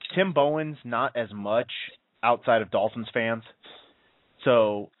 Tim Bowens, not as much outside of Dolphins fans.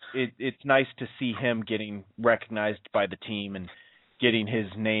 So it's nice to see him getting recognized by the team and getting his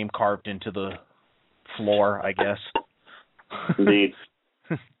name carved into the floor, I guess. Indeed.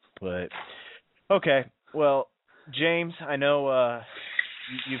 But, okay. Well, James, I know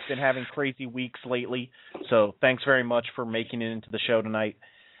you've been having crazy weeks lately, so thanks very much for making it into the show tonight.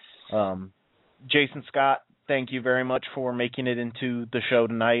 Jason Scott, thank you very much for making it into the show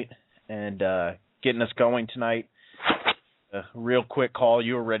tonight and getting us going tonight. A real quick call.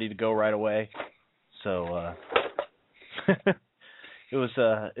 You were ready to go right away. So it was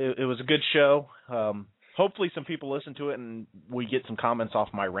a good show. Hopefully some people listen to it and we get some comments off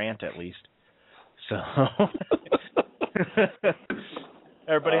my rant at least. So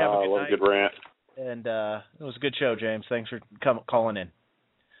everybody have a good night. Good rant. And it was a good show, James. Thanks for calling in.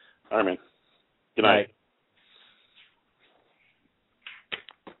 All right, man. Good night.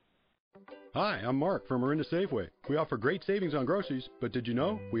 Hi, I'm Mark from Marinda Safeway. We offer great savings on groceries, but did you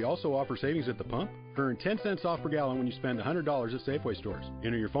know we also offer savings at the pump? Earn 10 cents off per gallon when you spend $100 at Safeway stores.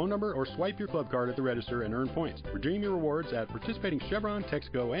 Enter your phone number or swipe your club card at the register and earn points. Redeem your rewards at participating Chevron,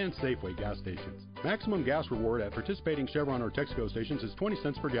 Texaco, and Safeway gas stations. Maximum gas reward at participating Chevron or Texaco stations is 20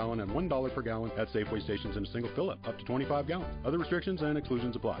 cents per gallon and $1 per gallon at Safeway stations in a single fill-up, up to 25 gallons. Other restrictions and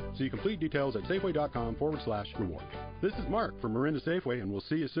exclusions apply. See complete details at safeway.com/reward. This is Mark from Marinda Safeway, and we'll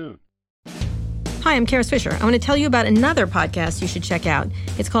see you soon. Hi, I'm Karis Fisher. I want to tell you about another podcast you should check out.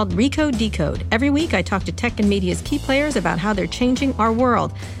 It's called Recode Decode. Every week, I talk to tech and media's key players about how they're changing our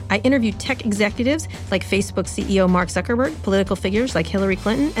world. I interview tech executives like Facebook CEO Mark Zuckerberg, political figures like Hillary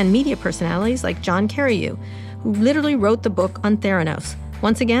Clinton, and media personalities like John Carreyrou, who literally wrote the book on Theranos.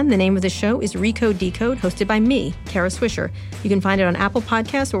 Once again, the name of the show is Recode Decode, hosted by me, Karis Fisher. You can find it on Apple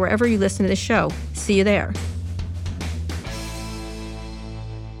Podcasts or wherever you listen to the show. See you there.